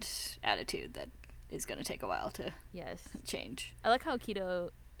ingrained attitude that is going to take a while to Yes. change. I like how Akito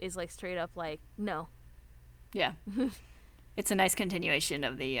is like straight up like, no. Yeah. It's a nice continuation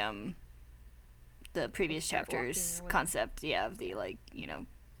of the previous Start walking chapter's or whatever. concept, yeah, of the like,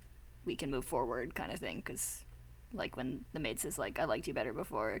 we can move forward kind of thing, because like when the maid says like I liked you better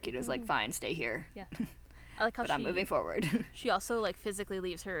before, Akito's like fine, stay here, Yeah. I like how but I'm moving forward. she also like physically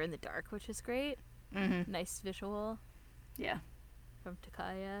leaves her in the dark, which is great. Nice visual Yeah. from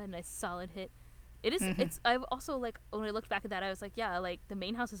Takaya, a nice solid hit. It is. It's. I've also like when I looked back at that, I was like, yeah, like the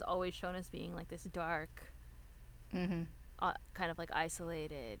main house is always shown as being like this dark, kind of like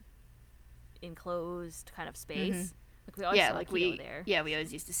isolated, enclosed kind of space. Like we always Yeah, saw like Akito there. yeah, we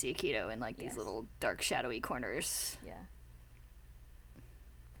always used to see Akito in like these Yes. little dark shadowy corners. Yeah.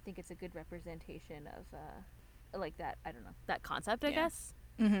 I think it's a good representation of like that. I don't know, that concept. I Yeah. guess.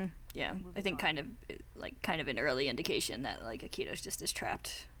 Yeah, I Moving think on. kind of an early indication that like Akito's just as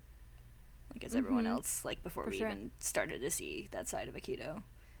trapped like as everyone else, like before For we sure. even started to see that side of Akito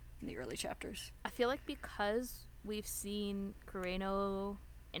in the early chapters. I feel like because we've seen Kureno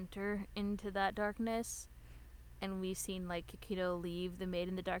enter into that darkness, and we've seen like Akito leave the maid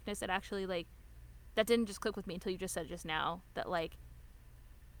in the darkness, it actually like that didn't just click with me until you just said just now that like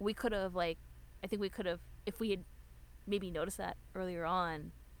we could have like I think we could have if we had maybe noticed that earlier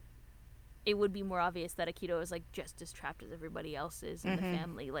on, it would be more obvious that Akito is like just as trapped as everybody else is in the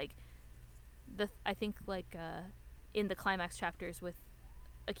family. Like I think like in the climax chapters with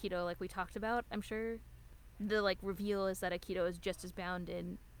Akito, like we talked about, I'm sure the like reveal is that Akito is just as bound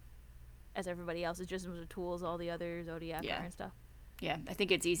in as everybody else. Is just as tools all the other Zodiac Yeah. are and stuff. Yeah, I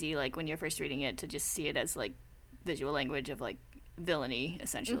think it's easy like when you're first reading it to just see it as like visual language of like villainy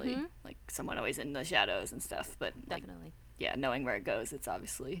essentially, like someone always in the shadows and stuff, but like Definitely. yeah, knowing where it goes, it's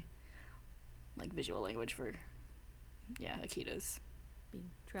obviously like visual language for Akito's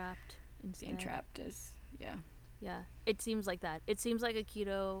Being trapped instead. being trapped as Yeah. It seems like that. It seems like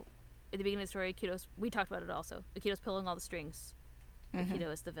Akito at the beginning of the story, Akito's we talked about it also. Akito's pulling all the strings.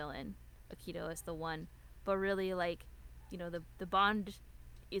 Akito is the villain. Akito is the one. But really like, the bond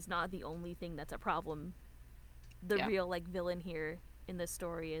is not the only thing that's a problem. The Yeah. real like villain here in this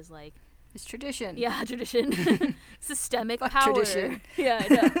story is like it's tradition. yeah, tradition. Systemic Fuck power. tradition. Yeah,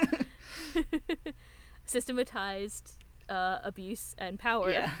 I know. Systematized abuse and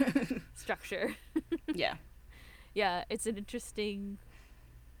power Yeah. structure. Yeah. Yeah, it's an interesting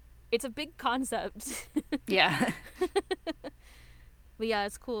it's a big concept. Yeah. But yeah,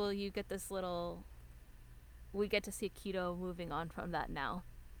 it's cool. You get this little we get to see Akito moving on from that now.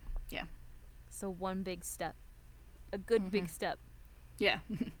 Yeah. So one big step. A good big step. Yeah.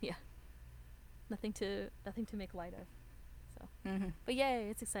 Nothing to make light of. So but yay,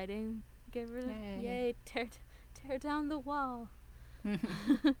 it's exciting. Get rid of Yay. tear down the wall. I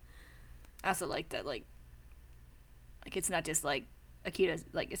also like that like it's not just like Akito's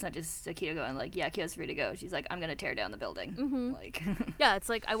like it's not just Akito going like yeah, Akito's free to go. She's like I'm gonna tear down the building. Like Yeah, it's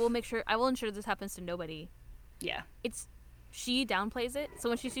like I will ensure this happens to nobody. yeah. She downplays it. So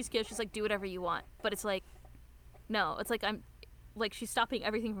when she sees Kyo, she's like, do whatever you want. But it's like, no, it's like she's stopping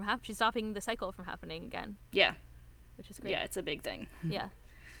everything from happening. She's stopping the cycle from happening again, Yeah. which is great. Yeah, it's a big thing. Yeah.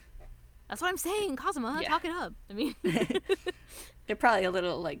 That's what I'm saying, Kazuma. Yeah. Talk it up. I mean, They're probably a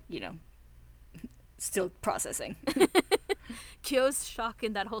little like, still processing. Kyo's shock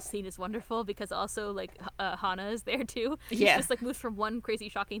in that whole scene is wonderful because also like Hana is there too. He's Yeah. just like moves from one crazy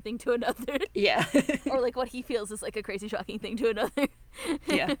shocking thing to another, Yeah. or like what he feels is like a crazy shocking thing to another.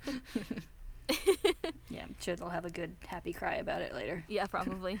 Yeah. Yeah, I'm sure they'll have a good happy cry about it later. Yeah,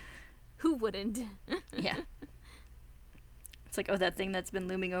 probably. Who wouldn't? Yeah. It's like, oh, that thing that's been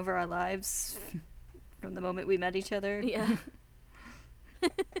looming over our lives from the moment we met each other. Yeah,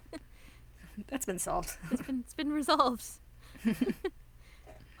 That's been solved. it's been resolved.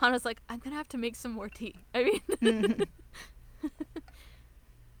 Hana's like, I'm gonna have to make some more tea. I mean,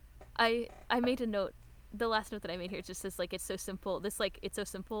 I made a note. The last note that I made here just says like it's so simple. This like it's so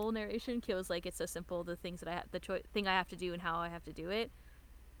simple narration. Kyo's like it's so simple. The things that I have, thing I have to do and how I have to do it,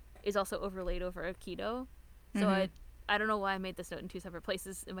 is also overlaid over Akito. So I don't know why I made this note in two separate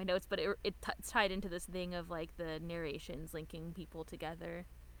places in my notes, but it's tied into this thing of like the narrations linking people together.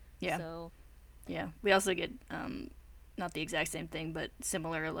 Yeah. So Yeah. We also get, not the exact same thing, but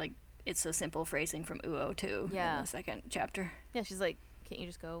similar, like, it's so simple phrasing from Uo, too, Yeah. in the second chapter. yeah, she's like, can't you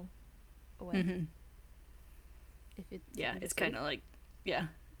just go away? If it Yeah, it's kind of like,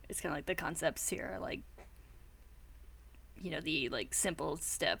 it's kind of like the concepts here are like, the, like, simple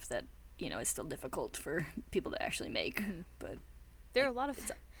step that, is still difficult for people to actually make, but, there are a lot of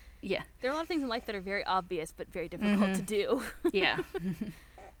yeah. things in life that are very obvious but very difficult to do. Yeah.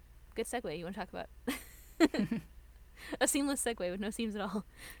 Good segue. You want to talk about a seamless segue with no seams at all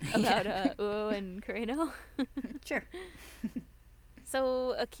about Uo and Kureno? Sure.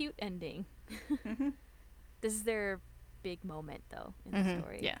 So a cute ending. Mm-hmm. This is their big moment, though, in the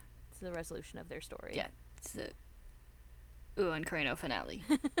story. Yeah. It's the resolution of their story. Yeah. It's the Uo and Kureno finale.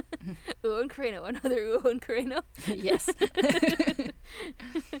 Uo and Kureno, another Uo and Kureno. Yes.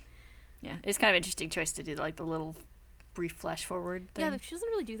 Yeah, it's kind of an interesting choice to do like the little brief flash forward thing. Yeah, she doesn't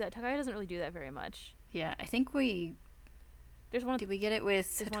really do that. Takaya doesn't really do that very much. Yeah, I think we There's one. did we get it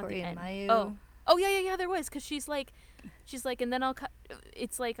with there's one at the Hattori and end. Mayu? Oh yeah. There was, because she's like, and then I'll cut.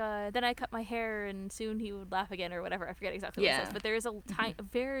 It's like, then I cut my hair, and soon he would laugh again, or whatever. I forget exactly what it says, but there is a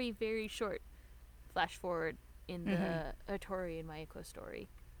very very short flash forward in the Hattori and Mayuko story.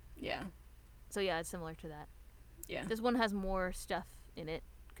 Yeah. So yeah, it's similar to that. Yeah. This one has more stuff in it,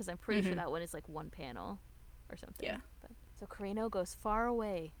 because I'm pretty sure that one is like one panel or something. Yeah. But, so Kureno goes far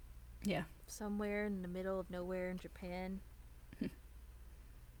away, Yeah. somewhere in the middle of nowhere in Japan.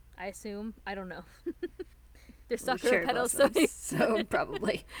 I assume. I don't know. There's Sakura petals, so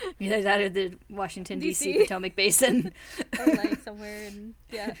probably either that or the Washington D.C. DC. Potomac Basin. or like somewhere in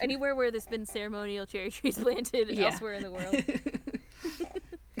anywhere where there's been ceremonial cherry trees planted elsewhere in the world.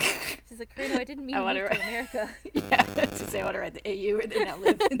 She's like, Kureno, I didn't mean to move to America. Yeah, to say I want to write the AU where they now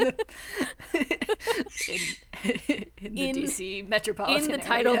live in the in the DC metropolitan in the area.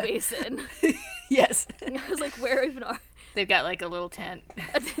 tidal basin. Yes. I was like, where even are? They've got like a little tent.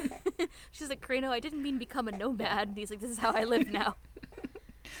 She's like, Kureno, I didn't mean to become a nomad. And he's like, this is how I live now.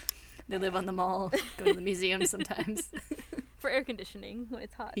 They live on the mall, go to the museum sometimes. For air conditioning when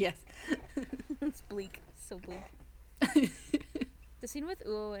it's hot. Yes. It's bleak. So bleak. The scene with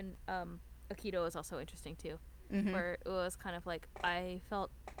Uo and Akito is also interesting too. Where Uo is kind of like, I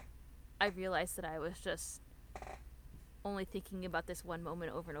realized that I was just only thinking about this one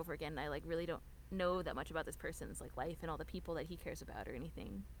moment over and over again. I like really don't know that much about this person's like life and all the people that he cares about or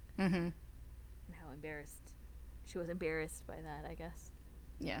anything. And how embarrassed she was embarrassed by that, I guess.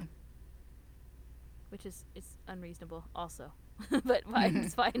 Yeah. Which is unreasonable also. But fine,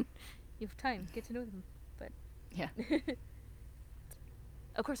 it's fine. You have time, get to know them. But Yeah.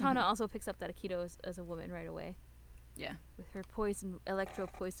 of course Hana also picks up that Akito is as a woman right away. Yeah. With her electro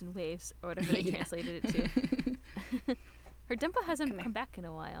poison waves, or whatever they translated it to. Her Denpa hasn't come back in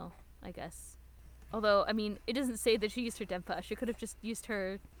a while, I guess. Although, I mean, it doesn't say that she used her Denpa. She could have just used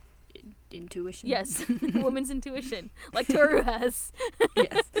her... Intuition? Yes, woman's intuition, like Toru has.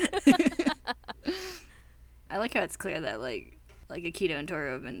 Yes. I like how it's clear that, like Akito and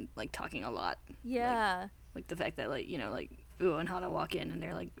Toru have been, like, talking a lot. Yeah. Like the fact that, like, you know, like, Uo and Hana walk in and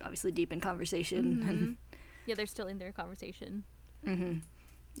they're, like, obviously deep in conversation. And Yeah, they're still in their conversation.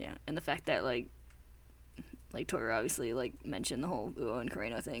 Yeah, and the fact that, like Toru obviously, like, mentioned the whole Uo and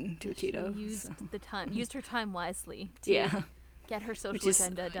Kureno thing to Akito. She used her time wisely to get her social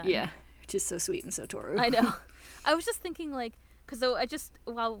agenda done. Yeah, which is so sweet and so Toru. I know. I was just thinking, like, because though I just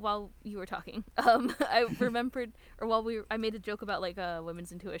while you were talking, I remembered, or I made a joke about like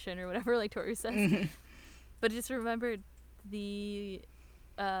women's intuition or whatever, like Toru says, but I just remembered the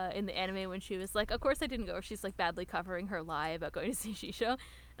in the anime when she was like, of course I didn't go, or she's like badly covering her lie about going to see Shisho, and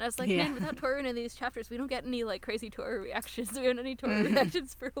I was like, man, without Toru in these chapters, we don't get any like crazy Toru reactions. We haven't any Toru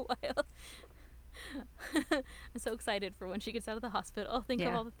reactions for a while. I'm so excited for when she gets out of the hospital. Think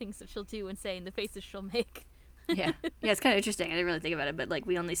of all the things that she'll do and say and the faces she'll make. Yeah, it's kind of interesting. I didn't really think about it, but like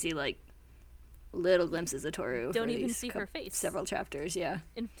we only see like little glimpses of Toru. Don't even see her face. Several chapters,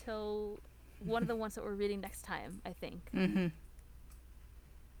 until one of the ones that we're reading next time, I think.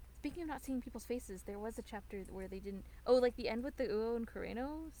 Speaking of not seeing people's faces, there was a chapter where they didn't... Oh, like the end with the Uo and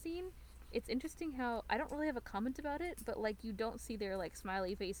Kureno scene? It's interesting how... I don't really have a comment about it, but like you don't see their like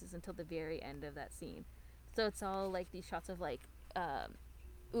smiley faces until the very end of that scene. So it's all like these shots of like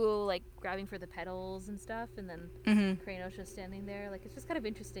Uo like grabbing for the petals and stuff, and then Kureno's just standing there. Like it's just kind of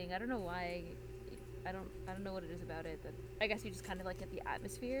interesting. I don't know why. I don't know what it is about it. But I guess you just kind of like get the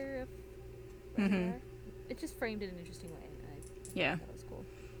atmosphere of where they are. It just framed it in an interesting way. I thought it was cool.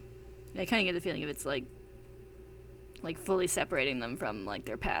 I kind of get the feeling of it's like fully separating them from like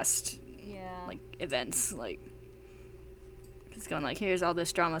their past like events, like it's going like, here's all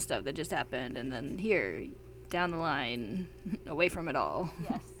this drama stuff that just happened, and then here down the line away from it all.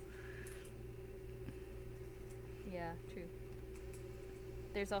 Yes. Yeah, true.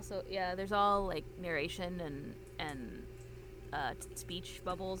 There's also there's all like narration and speech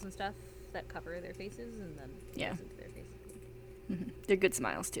bubbles and stuff that cover their faces and then goes into their faces. They're good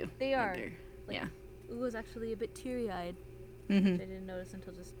smiles too. They are. Like, Uo was actually a bit teary-eyed, which I didn't notice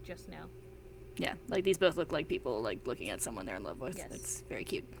until just now. Yeah, like these both look like people like looking at someone they're in love with. Yes. It's very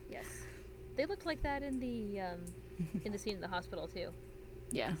cute. Yes. They looked like that in the scene in the hospital too.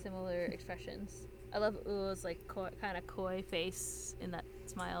 Yeah. Similar expressions. I love Uo's like kind of coy face in that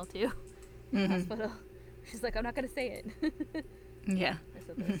smile too. Hospital. She's like, I'm not gonna say it. Yeah. I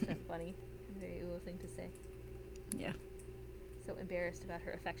thought that was kind of funny. Very Uo thing to say. Yeah. So embarrassed about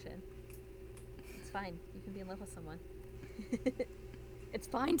her affection. It's fine. You can be in love with someone. It's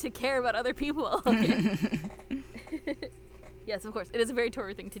fine to care about other people. Yes, of course. It is a very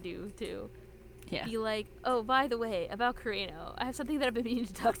Toru thing to do, too. Yeah. Be like, oh, by the way, about Kureno, I have something that I've been meaning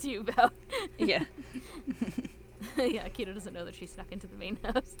to talk to you about. Yeah. Yeah, Akito doesn't know that she snuck into the main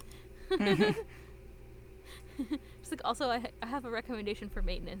house. She's like, also, I have a recommendation for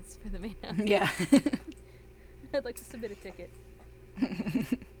maintenance for the main house. Yeah. I'd like to submit a ticket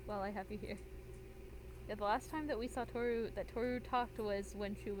while I have you here. Yeah, the last time that we saw Toru talked was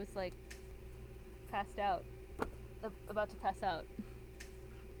when she was like passed out, about to pass out.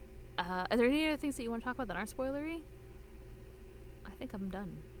 Are there any other things that you want to talk about that aren't spoilery? I think I'm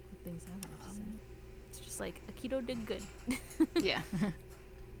done with things I want to say. It's just like Akito did good. Yeah.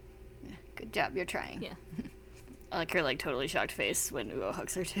 Yeah. Good job, you're trying. Yeah. I like her like totally shocked face when Uo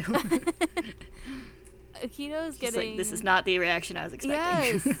hugs her too. Akito's She's getting like, this is not the reaction I was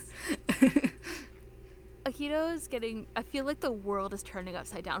expecting. Yes. Akito's getting. I feel like the world is turning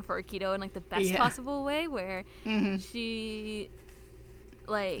upside down for Akito in like the best possible way, where she,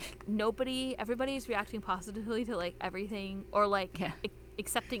 like, everybody's reacting positively to like everything, or like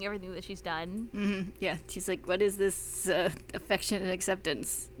accepting everything that she's done. Yeah, she's like, what is this affection and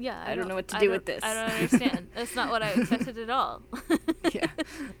acceptance? Yeah, I don't know what to do with this. I don't understand. That's not what I expected at all. Yeah.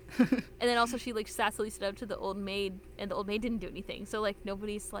 And then also she like sassily stood up to the old maid, and the old maid didn't do anything. So like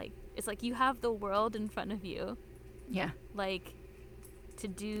nobody's like, it's like you have the world in front of you. Yeah. Like to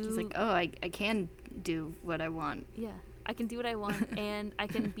do. She's like, oh, I can do what I want. Yeah, I can do what I want, and I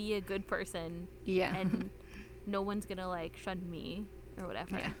can be a good person. Yeah. And no one's gonna like shun me or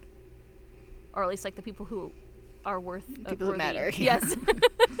whatever. Yeah. Or at least like the people who are people who matter. Yeah. Yes.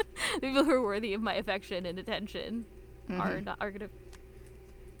 The people who are worthy of my affection and attention are gonna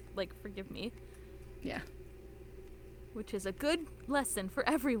like forgive me. Yeah. Which is a good lesson for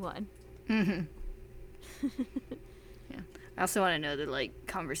everyone. Yeah. I also want to know the like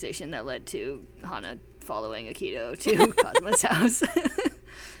conversation that led to Hana following Akito to Cosmo's house.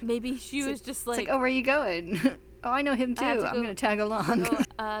 Maybe she was just like, oh, where are you going? Oh, I know him too. I'm gonna tag along. Oh,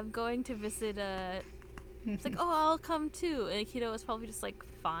 I'm going to visit. It's like, oh, I'll come too. And Akito was probably just like,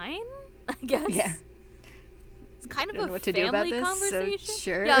 fine, I guess. Yeah. It's kind of Don't know a what to do about family this, conversation. so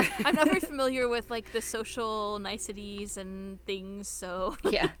sure. Yeah, I'm not very familiar with like the social niceties and things, so.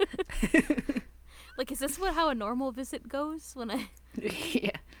 Yeah. Like, is this how a normal visit goes when I?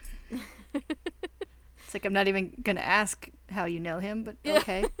 Yeah. It's like I'm not even gonna ask how you know him, but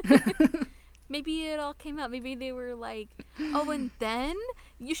okay. Maybe it all came out. Maybe they were like, oh, and then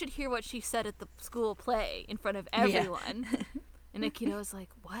you should hear what she said at the school play in front of everyone. Yeah. And Akito was like,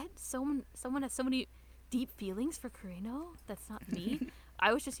 what? Someone has so many deep feelings for Kureno? That's not me.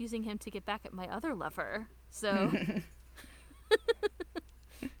 I was just using him to get back at my other lover. So.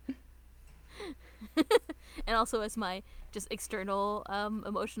 And also as my just external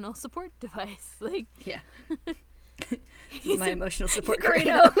emotional support device. Like. Yeah. He's my emotional support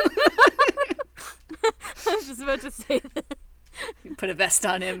Kureno. I was just about to say that. You put a vest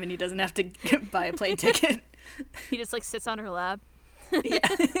on him and he doesn't have to buy a plane ticket. He just like sits on her lap. Yeah.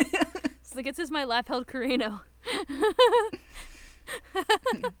 It's like, this is my lap-held Kureno.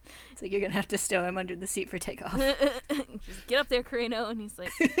 It's like you're gonna have to stow him under the seat for takeoff. Just get up there, Kureno, and he's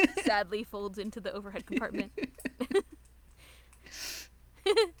like sadly folds into the overhead compartment.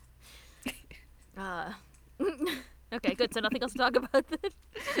 Okay, good. So nothing else to talk about then.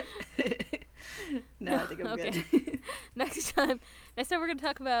 No, I think I'm good. Next time we're going to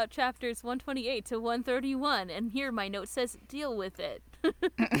talk about chapters 128 to 131, and here my note says, deal with it.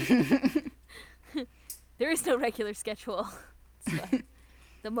 There is no regular schedule. It's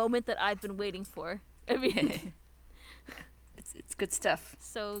the moment that I've been waiting for. I mean, it's good stuff.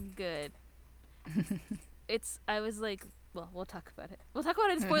 So good. I was like, well, we'll talk about it. We'll talk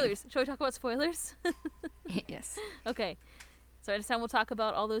about it in spoilers. Shall we talk about spoilers? Yes. Okay. So next time we'll talk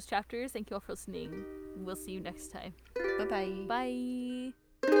about all those chapters. Thank you all for listening. We'll see you next time. Bye-bye. Bye.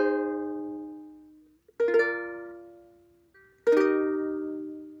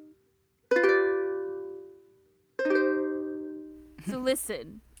 So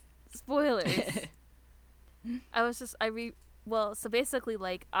listen, spoilers. So basically,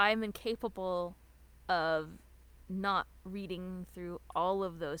 like, I'm incapable of not reading through all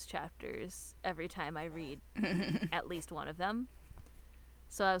of those chapters every time I read at least one of them.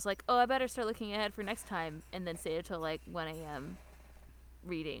 So I was like, oh, I better start looking ahead for next time, and then stay until like 1 a.m.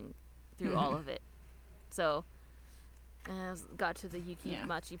 reading through all of it. So I got to the Yuki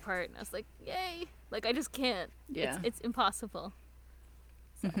Machi part, and I was like, yay! Like, I just can't. Yeah. It's impossible.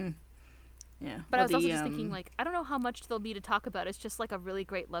 So. Yeah. But I was also just thinking, like, I don't know how much there'll be to talk about. It's just like a really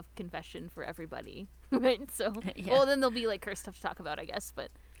great love confession for everybody, right? So, well, then there'll be like cursed stuff to talk about, I guess. But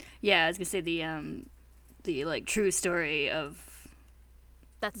yeah, I was gonna say the like true story of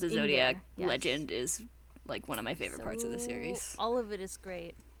the Zodiac legend is like one of my favorite parts of the series. All of it is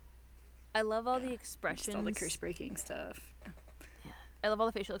great. I love all the expressions. Just all the curse breaking stuff. Yeah. I love all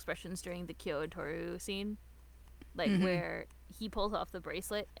the facial expressions during the Kyo and Toru scene. Like, where he pulls off the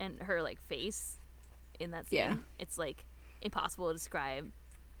bracelet and her, like, face in that scene. Yeah. It's, like, impossible to describe.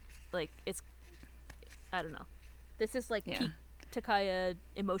 Like, it's... I don't know. This is, like, peak Takaya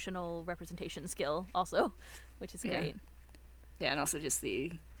emotional representation skill, also, which is great. Yeah, and also just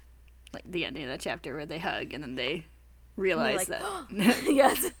the ending of that chapter where they hug and then they realize like, that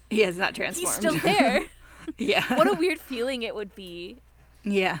yes, he has not transformed. He's still there. Yeah. What a weird feeling it would be.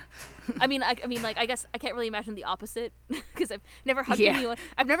 Yeah. I mean, like, I guess I can't really imagine the opposite because I've never hugged anyone.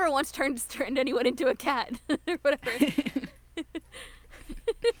 I've never once turned anyone into a cat or whatever.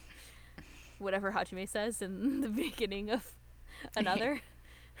 Whatever Hajime says in the beginning of another.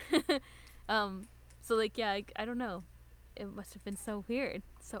 So like, yeah, I don't know. It must have been so weird,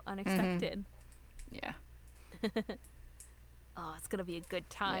 so unexpected. Yeah. Oh, it's gonna be a good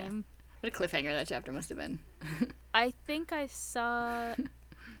time. Yeah. What a cliffhanger that chapter must have been. I think I saw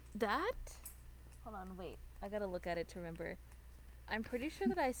that. Hold on, wait. I gotta look at it to remember. I'm pretty sure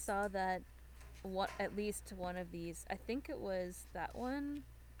that I saw that at least one of these. I think it was that one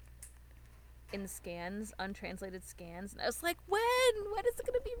in scans, untranslated scans. And I was like, when is it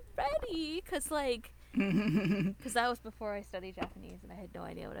gonna be ready? Because that was before I studied Japanese and I had no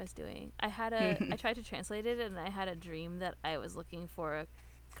idea what I was doing. I tried to translate it and I had a dream that I was looking for a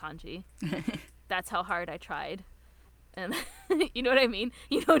kanji. That's how hard I tried. And you know what I mean?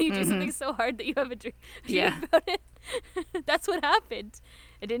 You know when you do something so hard that you have a dream about it? That's what happened.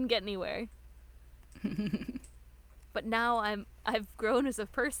 It didn't get anywhere. But now I've grown as a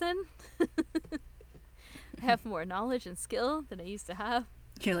person. I have more knowledge and skill than I used to have.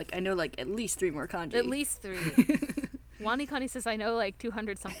 You're like, I know like at least 3 more kanji. At least 3. Wanikani says I know like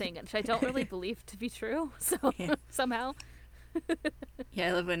 200 something, which I don't really believe to be true. So somehow. Yeah,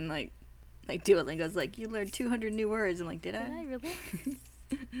 I love when like Duolingo's like, you learned 200 new words. I'm like, did I? Did I really?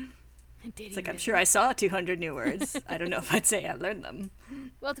 It's like, I'm sure I saw 200 new words. I don't know if I'd say I learned them.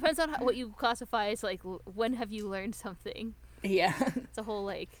 Well, it depends on what you classify as like, when have you learned something? Yeah. It's a whole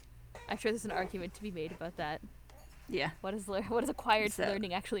like, I'm sure there's an argument to be made about that. Yeah. What does acquired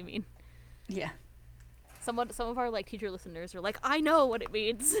learning actually mean? Yeah. Some of our like teacher listeners are like, I know what it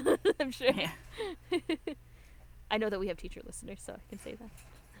means. I'm sure. Yeah. I know that we have teacher listeners, so I can say that.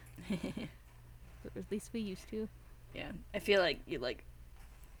 Or at least we used to. Yeah. I feel like you like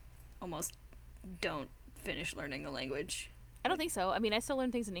almost don't finish learning the language. I don't think so. I mean, I still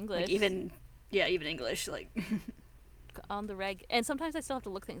learn things in English. Like even English, like on the reg, and sometimes I still have to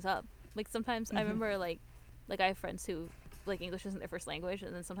look things up. Like sometimes I remember like I have friends who like English isn't their first language,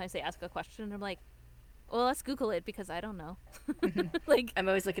 and then sometimes they ask a question, and I'm like, well, let's Google it because I don't know. Like I'm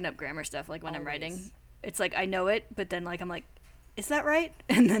always looking up grammar stuff. Like when I'm writing, it's like I know it, but then like I'm like, is that right?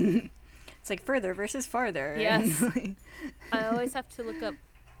 And then it's like further versus farther. Yes. I always have to look up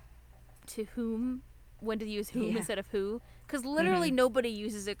to whom, when to use whom instead of who, because literally nobody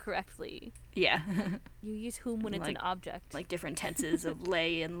uses it correctly. Yeah. You use whom when it's like, an object. Like different tenses of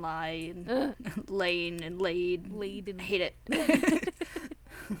lay and lie and laying and laid. Laid and... I hate it.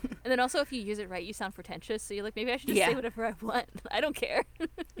 And then also if you use it right, you sound pretentious, so you're like, maybe I should just say whatever I want. I don't care.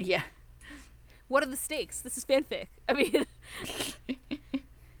 Yeah. What are the stakes? This is fanfic. I mean...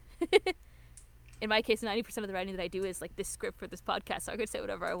 In my case, 90% of the writing that I do is like this script for this podcast, so I could say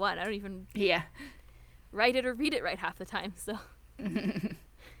whatever I want. I don't even write it or read it right half the time, so...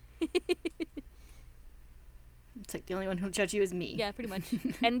 It's like the only one who'll judge you is me. Yeah, pretty much.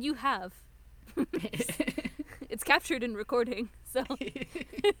 And you have. It's captured in recording, so...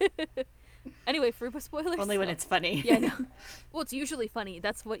 Anyway, Furuba spoilers. Only when it's funny. Yeah, no. Well, it's usually funny.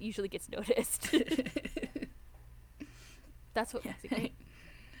 That's what usually gets noticed. That's what makes it great.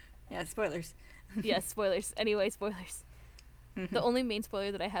 Yeah, spoilers. Yeah, spoilers. Anyway, spoilers. The only main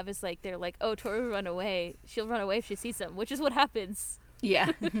spoiler that I have is like, they're like, oh, Toru run away. She'll run away if she sees him, which is what happens.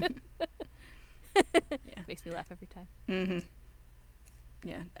 Yeah. Makes me laugh every time.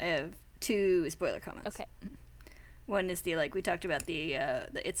 Yeah, I have 2 spoiler comments. Okay. One is the like we talked about the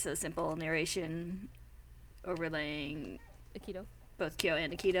It's So Simple narration overlaying Akito. both Kyo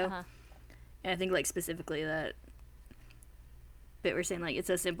and Akito. Uh-huh. And I think like specifically that bit we're saying like it's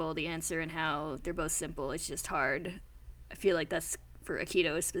so simple the answer and how they're both simple. It's just hard. I feel like that's for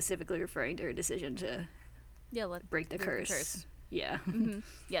Akito is specifically referring to her decision to break the curse. Yeah. Mm-hmm.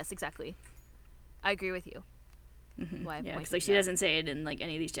 Yes, exactly. I agree with you. Mm-hmm. Why? Yeah, because like she doesn't say it in like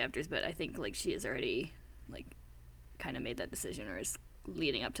any of these chapters, but I think like she has already like kind of made that decision or is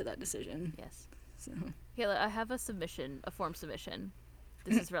leading up to that decision. Yes. So. Kayla, I have a form submission.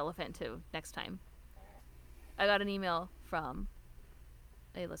 This is relevant to next time. I got an email from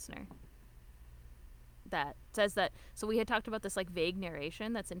a listener that says that, so we had talked about this like vague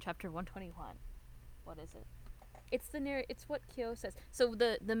narration that's in chapter 121. What is it? It's what Kyo says. So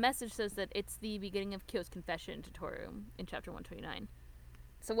the message says that it's the beginning of Kyo's confession to Toru in chapter 129.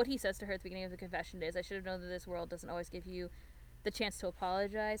 So what he says to her at the beginning of the confession is, I should have known that this world doesn't always give you the chance to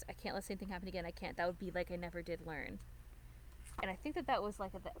apologize. I can't let the same thing happen again. I can't. That would be like I never did learn. And I think that was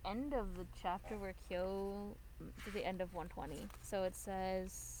like at the end of the chapter where Kyo, to the end of 120. So it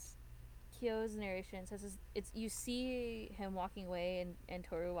says, Kyo's narration says, it's you see him walking away and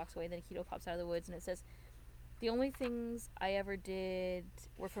Toru walks away, and then Akito pops out of the woods, and it says, the only things I ever did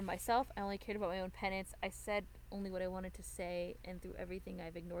were for myself. I only cared about my own penance. I said only what I wanted to say, and through everything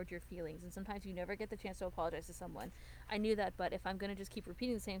I've ignored your feelings. And sometimes you never get the chance to apologize to someone. I knew that, but if I'm going to just keep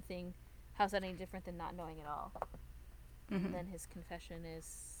repeating the same thing, how's that any different than not knowing at all? Mm-hmm. And then his confession is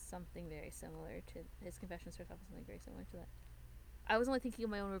something very similar to... His confession starts off with something very similar to that. I was only thinking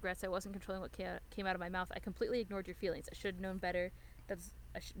of my own regrets. I wasn't controlling what came out of my mouth. I completely ignored your feelings. I should have known better. That's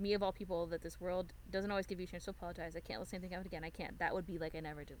me of all people, that this world doesn't always give you a chance to apologize. I can't let the same thing happen again. I can't. That would be like I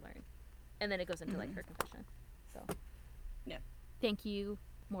never did learn. And then it goes into like her confession. So yeah, thank you,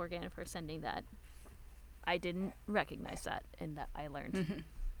 Morgan, for sending that. I didn't recognize that, and that I learned. Mm-hmm.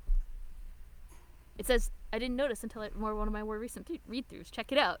 It says I didn't notice until one of my more recent read-throughs.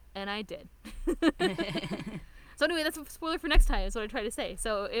 Check it out, and I did. So anyway, that's a spoiler for next time. Is what I try to say.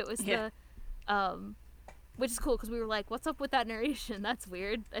 So it was which is cool because we were like, "What's up with that narration? That's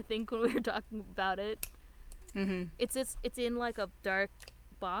weird." I think when we were talking about it, it's in like a dark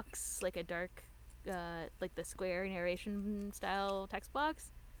box, like a dark, like the square narration style text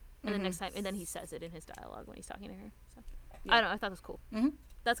box, and then next time, and then he says it in his dialogue when he's talking to her. So I don't know. I thought it was cool.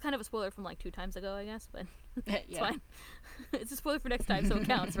 That's kind of a spoiler from like 2 times ago, I guess, but it's fine. It's a spoiler for next time, so it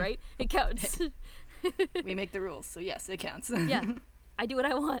counts, right? It counts. We make the rules, so yes, it counts. Yeah, I do what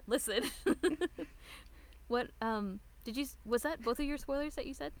I want. Listen. What was that both of your spoilers that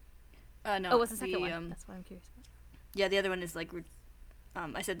you said? No. Oh, what's the second one? That's what I'm curious about. Yeah, the other one is like,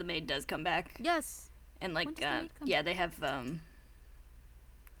 I said the maid does come back. Yes. And like, they have. I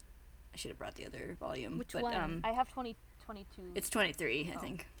should have brought the other volume. Which one? I have 22. It's 23, I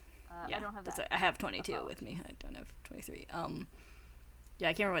think. Yeah, I don't have that. I have 22 with me. I don't have 23. Yeah,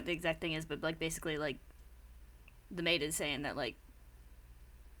 I can't remember what the exact thing is, but like basically like, the maid is saying that like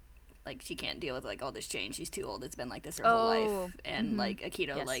she can't deal with like all this change. She's too old. It's been like this her whole life. And like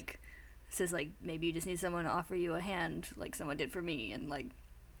Akito like says like maybe you just need someone to offer you a hand like someone did for me, and like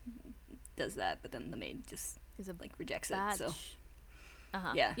does that, but then the maid just like rejects it. So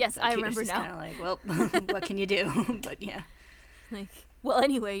yeah. Yes, so I remember now. Kind of like, well, what can you do? But yeah. Like, well,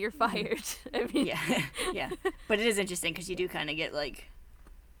 anyway, you're fired. I mean, yeah. But it is interesting because you do kind of get like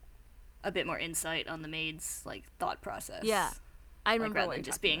a bit more insight on the maid's like thought process. Yeah, I remember rather than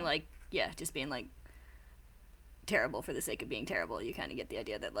just being like, just being like terrible for the sake of being terrible. You kind of get the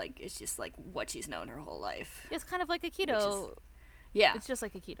idea that like it's just like what she's known her whole life. It's kind of like Akito. It's just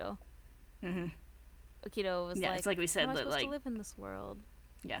like Akito. Akito was like, it's like we said, how am I supposed like to live in this world.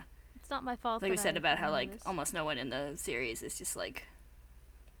 Yeah, it's not my fault. Like we said about how like almost no one in the series is just like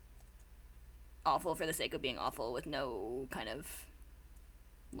awful for the sake of being awful with no kind of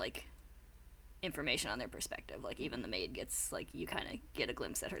like information on their perspective. Like even the maid gets like you kind of get a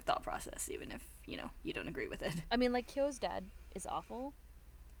glimpse at her thought process, even if you don't agree with it. I mean, like Kyo's dad is awful,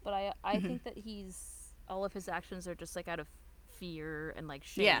 but I think that all of his actions are just like out of fear and like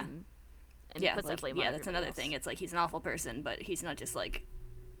shame. Yeah. And puts that blame on that's another else. thing. It's like he's an awful person, but he's not just like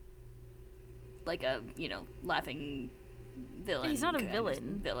a laughing villain. He's not a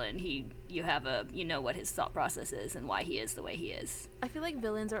villain. You have what his thought process is and why he is the way he is. I feel like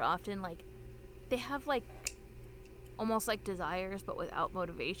villains are often like they have like almost like desires but without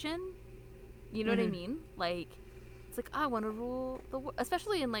motivation. You know what I mean? Like it's like I want to rule the world,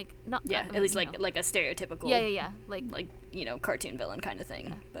 especially in like not at least like a stereotypical like cartoon villain kind of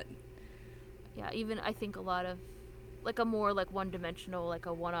thing. But yeah, even I think a lot of like a more like one-dimensional, like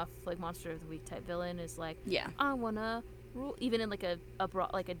a one-off like monster of the week type villain is like, Yeah. I wanna rule, even in like a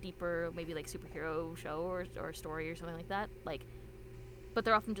broad, like a deeper maybe like superhero show or story or something like that, like, but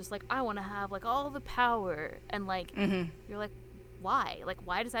they're often just like, I want to have like all the power, and like you're like, why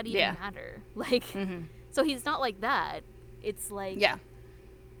does that even Yeah. matter? Like, so he's not like that. It's like, Yeah.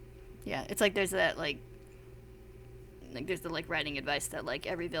 Yeah, it's like there's that like there's the like writing advice that like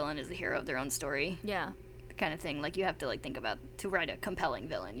every villain is the hero of their own story yeah, kind of thing. Like you have to like think about, to write a compelling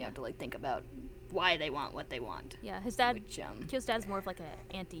villain, you have to like think about why they want what they want. yeah. His dad, Which his dad's more of like an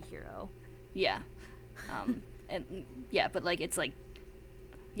anti-hero. yeah. And yeah, but like it's like,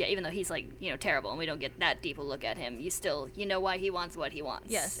 yeah, even though he's like, you know, terrible and we don't get that deep a look at him, you know why he wants what he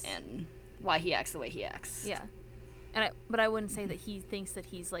wants. Yes. And why he acts the way he acts. Yeah, and but I wouldn't say that he thinks that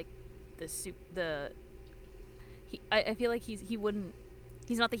he's like I feel like he's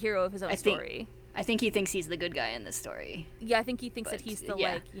not the hero of his own story. I think he thinks he's the good guy in this story. Yeah, I think he thinks that But, he's the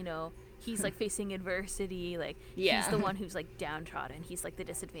yeah. like, you know, he's like facing adversity, like Yeah. he's the one who's like downtrodden, he's like the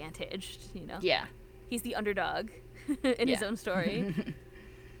disadvantaged, you know. Yeah. He's the underdog in his Yeah. own story.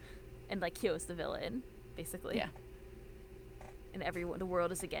 And like Kyo's the villain, basically. Yeah. And the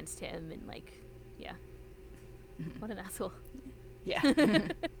world is against him, and like, yeah. What an asshole. Yeah.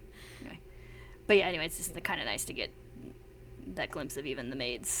 Anyway. But yeah, anyway, it's just kind of nice to get that glimpse of even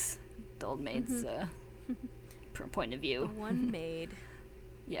the old maid's point of view. One maid.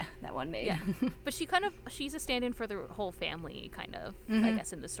 Yeah, that one maid. Yeah. But she's a stand-in for the whole family, kind of, I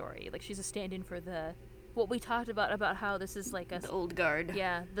guess, in the story. Like, she's a stand-in for what we talked about how this is like The old guard.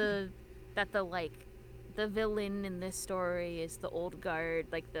 yeah, the villain in this story is the old guard,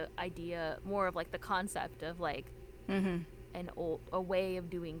 like the idea, more of like the concept of like a way of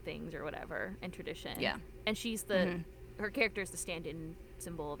doing things or whatever, and tradition. Yeah. And she's her character is the stand-in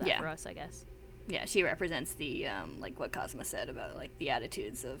symbol of that for us, I guess. Yeah, she represents the like what Cosmo said about like the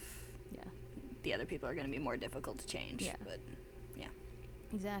attitudes of the other people are going to be more difficult to change. Yeah. But yeah.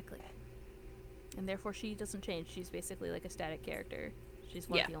 Exactly. And therefore she doesn't change. She's basically like a static character. She's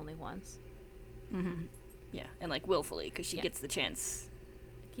one of the only ones. Yeah, and like willfully, because she Yeah. gets the chance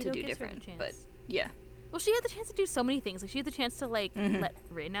Kido to do gives her the different. chance. But yeah. Well, she had the chance to do so many things. Like, she had the chance to like let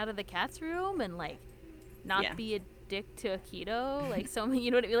Rin out of the cat's room and like not Yeah. be a dick to Akito. Like, so many,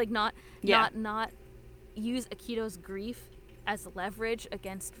 you know what I mean? Like, not use Akito's grief as leverage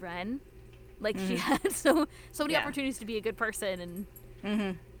against Ren. Like, she had so many Yeah. opportunities to be a good person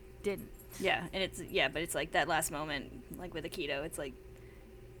and didn't. Yeah, and but it's like that last moment, like with Akito, it's like,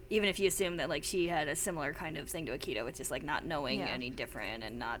 even if you assume that like she had a similar kind of thing to Akito, it's just like not knowing any different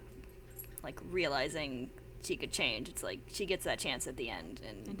and not like realizing she could change. It's like she gets that chance at the end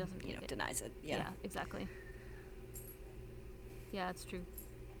and doesn't take it. denies it. Yeah. Exactly. Yeah, it's true.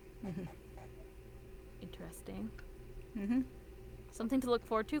 Interesting. Something to look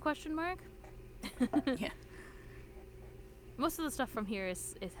forward to, question mark? Yeah. Most of the stuff from here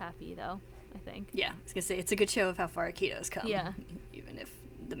is happy, though, I think. Yeah, I was gonna say it's a good show of how far Akito's come. Yeah. Even if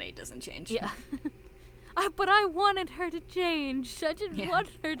the maid doesn't change. Yeah. But I wanted her to change. I didn't Yeah. want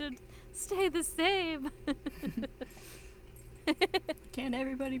her to stay the same. Can't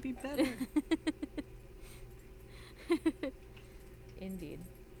everybody be better? Indeed.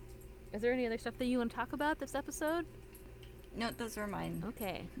 Is there any other stuff that you want to talk about this episode? No, those are mine.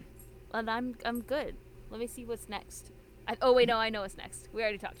 Okay. And I'm good. Let me see what's next. Oh wait, no, I know what's next. We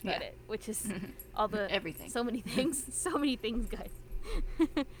already talked about Yeah. it, which is all the Everything. So many things, guys.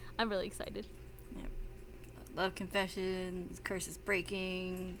 I'm really excited. Yeah. Love confessions, curses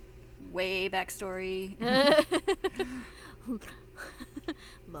breaking, way backstory.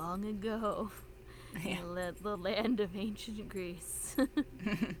 Long ago, Yeah. in the land of ancient Greece.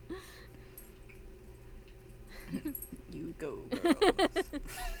 You go, girls.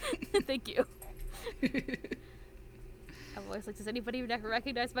 Thank you. I'm always like, does anybody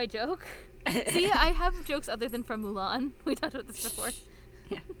recognize my joke? See, I have jokes other than from Mulan. We talked about this before.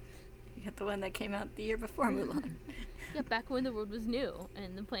 Yeah. You got the one that came out the year before Mulan. Yeah, back when the world was new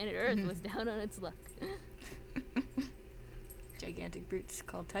and the planet Earth was down on its luck. Gigantic brutes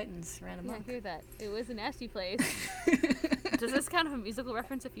called Titans ran Yeah, I amok. hear that. It was a nasty place. Does this count as a musical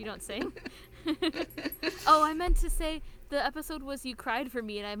reference if you don't sing? Oh, I meant to say the episode was You Cried for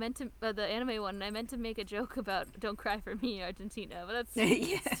Me, and I meant to, the anime one, and I meant to make a joke about Don't Cry for Me, Argentina, but that's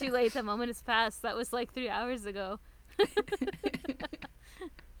Yeah. it's too late. That moment has passed. That was like 3 hours ago.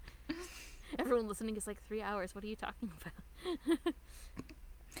 Everyone listening is like, 3 hours, what are you talking about?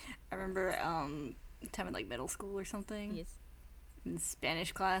 I remember time in like middle school or something. Yes. In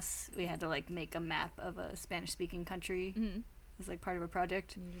Spanish class, we had to like make a map of a Spanish-speaking country. Mm-hmm. It was like part of a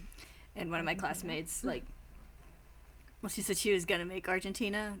project. And one of my classmates like Well, she said she was gonna make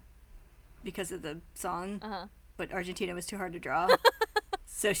Argentina because of the song, Uh-huh. but Argentina was too hard to draw.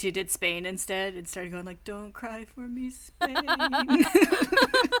 So she did Spain instead and started going like, "Don't cry for me, Spain."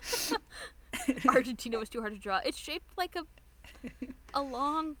 Argentina was too hard to draw. It's shaped like a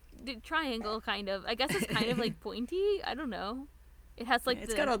long triangle, kind of. I guess it's kind of like pointy. I don't know. It has like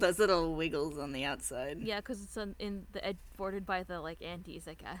It's got all those little wiggles on the outside. yeah, because it's in the bordered by the like Andes,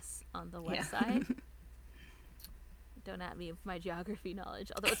 I guess, on the west Yeah. side. Don't at me with my geography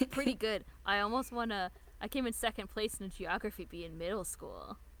knowledge, although it's pretty good. I almost I came in second place in a geography bee in middle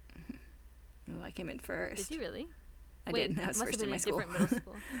school. Oh, I came in first. Did you really? I Wait, did. I it was must have first been in my a school. different middle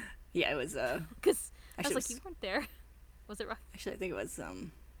school. Yeah, it was. Because I was Actually, like, you weren't there. Was it rough? Actually, I think it was. I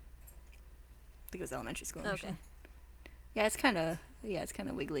think it was elementary school. Okay. Actually. Yeah, it's kind of. Yeah, it's kind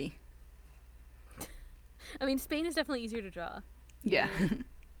of wiggly. I mean, Spain is definitely easier to draw. Yeah.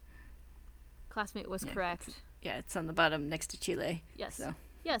 Classmate was Yeah, correct. Yeah, it's on the bottom next to Chile. Yes. So,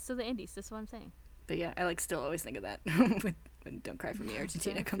 Yeah, so the Andes, that's what I'm saying. but yeah, I like still always think of that when "Don't Cry for Me,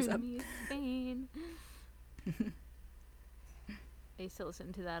 Argentina" comes up. Spain. I used to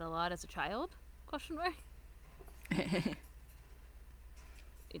listen to that a lot as a child? Question mark.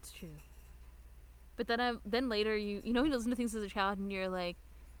 It's true. But then later you know you listen to things as a child and you're like,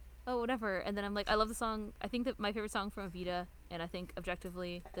 oh whatever, and then I'm like, I love the song. I think that my favorite song from Evita, and I think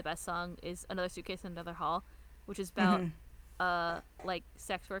objectively the best song, is Another Suitcase in Another Hall, which is about like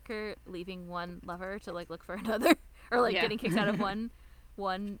sex worker leaving one lover to like look for another, or like Yeah. getting kicked out of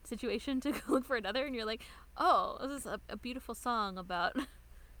one situation to go look for another, and you're like, oh, this is a beautiful song about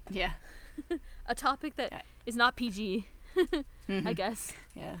Yeah. a topic that Yeah. is not PG, I Mhm. guess.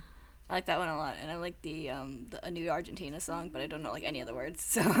 Yeah. I like that one a lot, and I like the A New Argentina song, but I don't know like any of the words,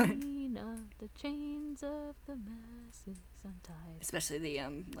 so The chains of the masses untied. especially the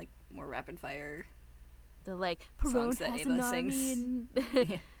like more rapid fire. The like Songs Perón that has Ava an army sings.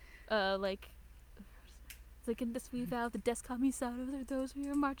 and like in this we vow the descamisados are those we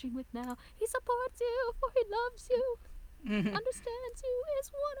are marching with now. He supports you for he loves you, understands you, is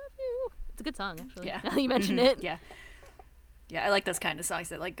one of you. It's a good song actually. Yeah. Now you mention it. Yeah. Yeah, I like those kind of songs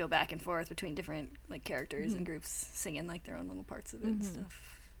that like go back and forth between different like characters and groups singing like their own little parts of it and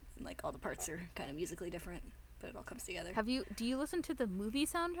stuff. And like all the parts are kind of musically different, but it all comes together. Do you listen to the movie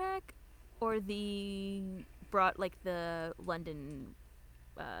soundtrack or the the London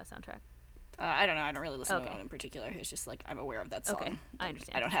soundtrack? I don't know. I don't really listen to Okay. one in particular. It's just like I'm aware of that song. Okay, I but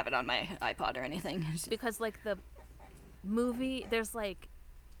understand. I don't have it on my iPod or anything. It's just- Because like the movie, there's like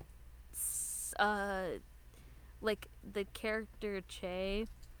like the character Che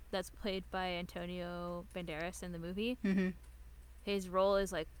that's played by Antonio Banderas in the movie. Mhm. His role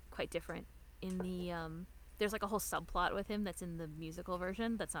is like quite different in the there's like a whole subplot with him that's in the musical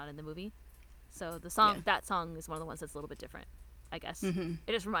version that's not in the movie. So the song Yeah. that song is one of the ones that's a little bit different, I guess. Mhm.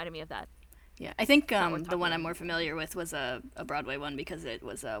 It just reminded me of that. Yeah, I think not worth the talking one about. I'm more familiar with was a Broadway one because it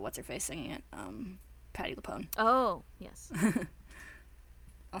was what's her face singing it, Patti LuPone. Oh, yes.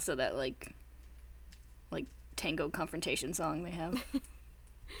 Also that like tango confrontation song they have.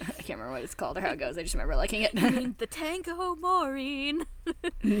 I can't remember what it's called or how it goes. I just remember liking it. The tango Maureen.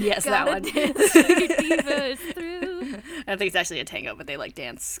 Yes, that Gotta one. dance your divas through. I don't think it's actually a tango, but they like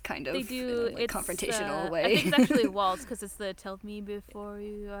dance kind of They do. in a like, It's confrontational I way. think it's actually a waltz because it's the "Tell me before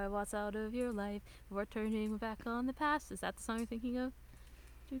you I waltz out of your life before turning back on the past." Is that the song you're thinking of?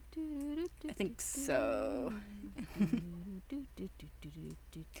 I think so.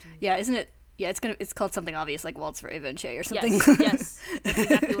 Yeah, isn't it? Yeah, it's called something obvious like Waltz for Ava and Che or something. Yes, yes, that's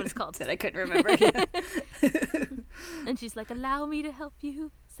exactly what it's called. that I couldn't remember. Yeah. And she's like, "Allow me to help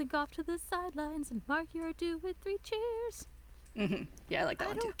you sink off to the sidelines and mark your due with 3 cheers." Yeah, I like that I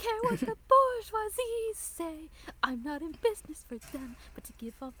one too. don't care what the bourgeoisie say. I'm not in business for them, but to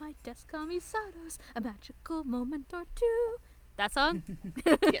give all my descamisados a magical moment or two. That song?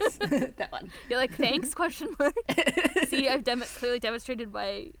 Yes, that one. You're like, thanks? Question mark. See, I've clearly demonstrated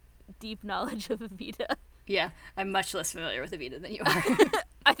my deep knowledge of Evita. Yeah, I'm much less familiar with Evita than you are.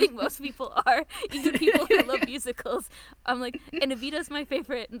 I think most people are, even people who love musicals. I'm like, and Evita's my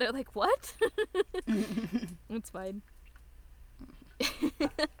favorite, and they're like, what? It's fine.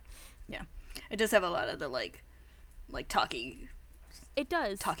 Yeah, it does have a lot of the like talky It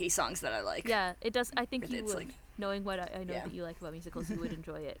does. songs that I like. Yeah, it does. I think you It's would. like- Knowing what I know Yeah. that you like about musicals, you would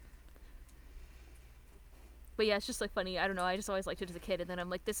enjoy it. But yeah, it's just like funny. I don't know. I just always liked it as a kid, and then I'm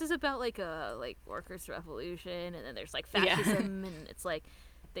like, this is about like a workers' revolution, and then there's like Yeah. fascism, and it's like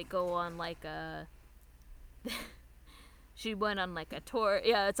they go on like a. She went on like a tour.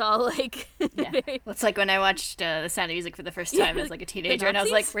 Yeah, it's all like. Yeah. very- Well, it's like when I watched The Sound of Music for the first Yeah, time as like, like a the teenager, and I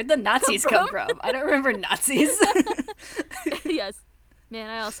was like, Nazis "Where'd the Nazis come from? I don't remember Nazis." Yes. Man,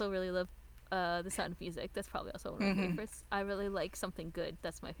 I also really love The Sound of Music. That's probably also one of my Mhm. favorites. I really like Something Good.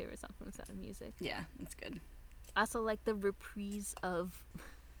 That's my favorite song from The Sound of Music. Yeah, that's good. I also like the reprise of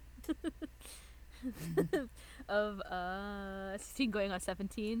of 16 going on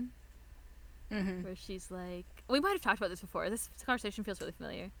 17, Mm-hmm. where she's like, we might have talked about this before. This conversation feels really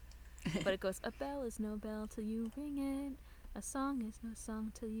familiar. But it goes, a bell is no bell till you ring it. A song is no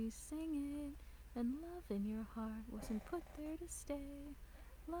song till you sing it. And love in your heart wasn't put there to stay.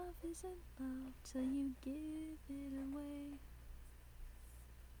 Love isn't love till you give it away.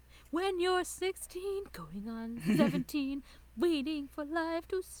 When you're 16, going on 17, waiting for life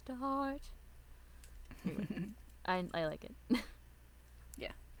to start. Anyway, I like it.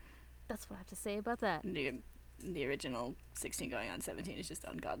 Yeah. That's what I have to say about that. The original 16 going on 17 is just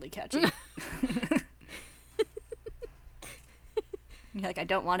ungodly catchy. You're like, I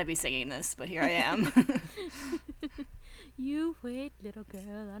don't want to be singing this, but here I am. You wait, little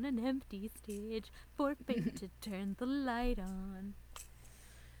girl, on an empty stage for fate to turn the light on.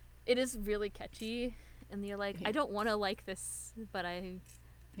 It is really catchy, and you're like, Yeah. I don't want to like this, but I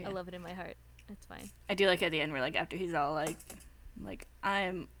Yeah. love it in my heart. It's fine. I do like at the end where, like, after he's all like,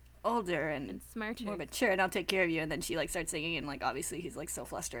 I'm older and And smarter. more mature and I'll take care of you, and then she like starts singing, and like obviously he's like so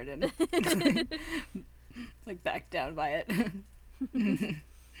flustered and like backed down by it.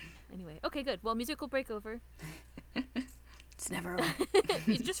 Anyway, okay, good. Well, music will break over. It's never over.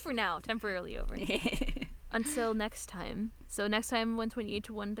 It's just for now, temporarily over. Until next time. So next time, 128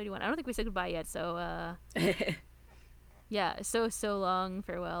 to 131. I don't think we said goodbye yet, so yeah. So long.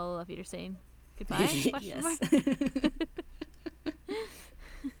 Farewell. Auf Wiedersehen. Goodbye? Question mark? Yes.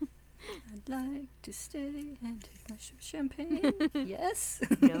 I'd like to stay and take my champagne. Yes.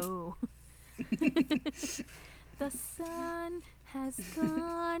 No. The sun has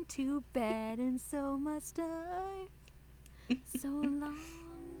gone to bed, and so must I. So long,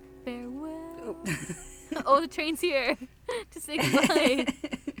 farewell. Oh, the train's here to say goodbye.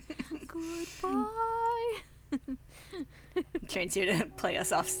 Goodbye. Train's here to play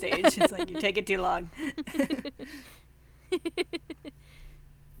us off stage. It's like, you take it too long.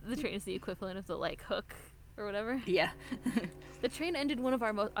 The train is the equivalent of the like hook or whatever. Yeah. The train ended one of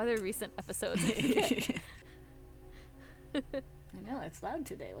our other recent episodes. I know, it's loud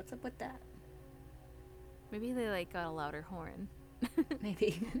today. What's up with that? Maybe they like got a louder horn.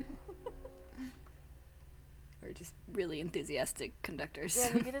 Maybe. Or just really enthusiastic conductors. Yeah,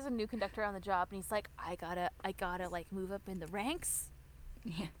 maybe there's a new conductor on the job, and he's like, I gotta like move up in the ranks.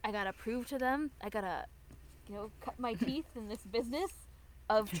 Yeah. I gotta prove to them. I gotta, cut my teeth in this business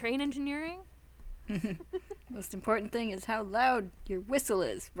of train engineering. Most important thing is how loud your whistle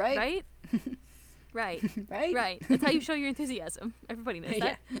is, right? Right? Right. Right? Right. That's how you show your enthusiasm. Everybody knows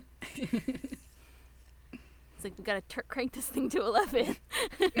that. Yeah. It's like, we gotta crank this thing to 11.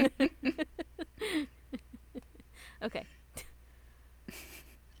 Okay.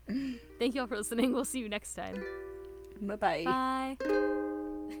 Thank you all for listening. We'll see you next time. Bye-bye. Bye.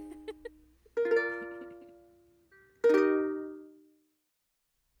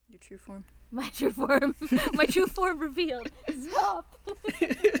 Your true form. My true form. My true form revealed. Stop.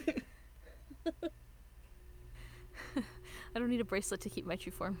 I don't need a bracelet to keep my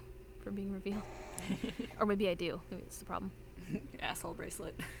true form from being revealed. Or maybe I do. Maybe that's the problem. Your asshole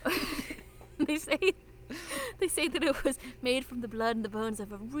bracelet. They say that it was made from the blood and the bones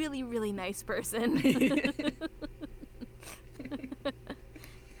of a really, really nice person.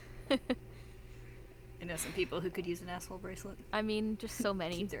 I know some people who could use an asshole bracelet. I mean, just so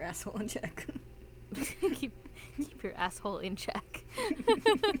many. Keep their asshole in check. keep your asshole in check.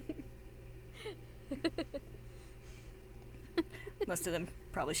 Most of them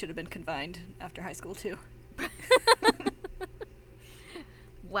probably should have been confined after high school, too.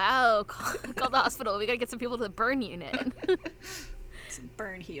 Wow, call the hospital. We gotta get some people to the burn unit. Some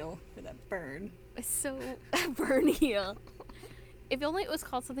burn heal for that burn. So, burn heal. If only it was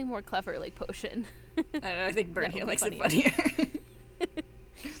called something more clever, like potion. I don't know, I think burn That would heal be makes it funnier. funnier.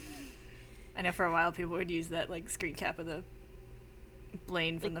 I know for a while people would use that like screen cap of the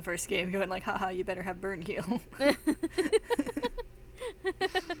Blaine from the first game going like, haha, you better have burn heal.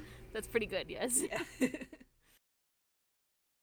 That's pretty good, yes. Yeah.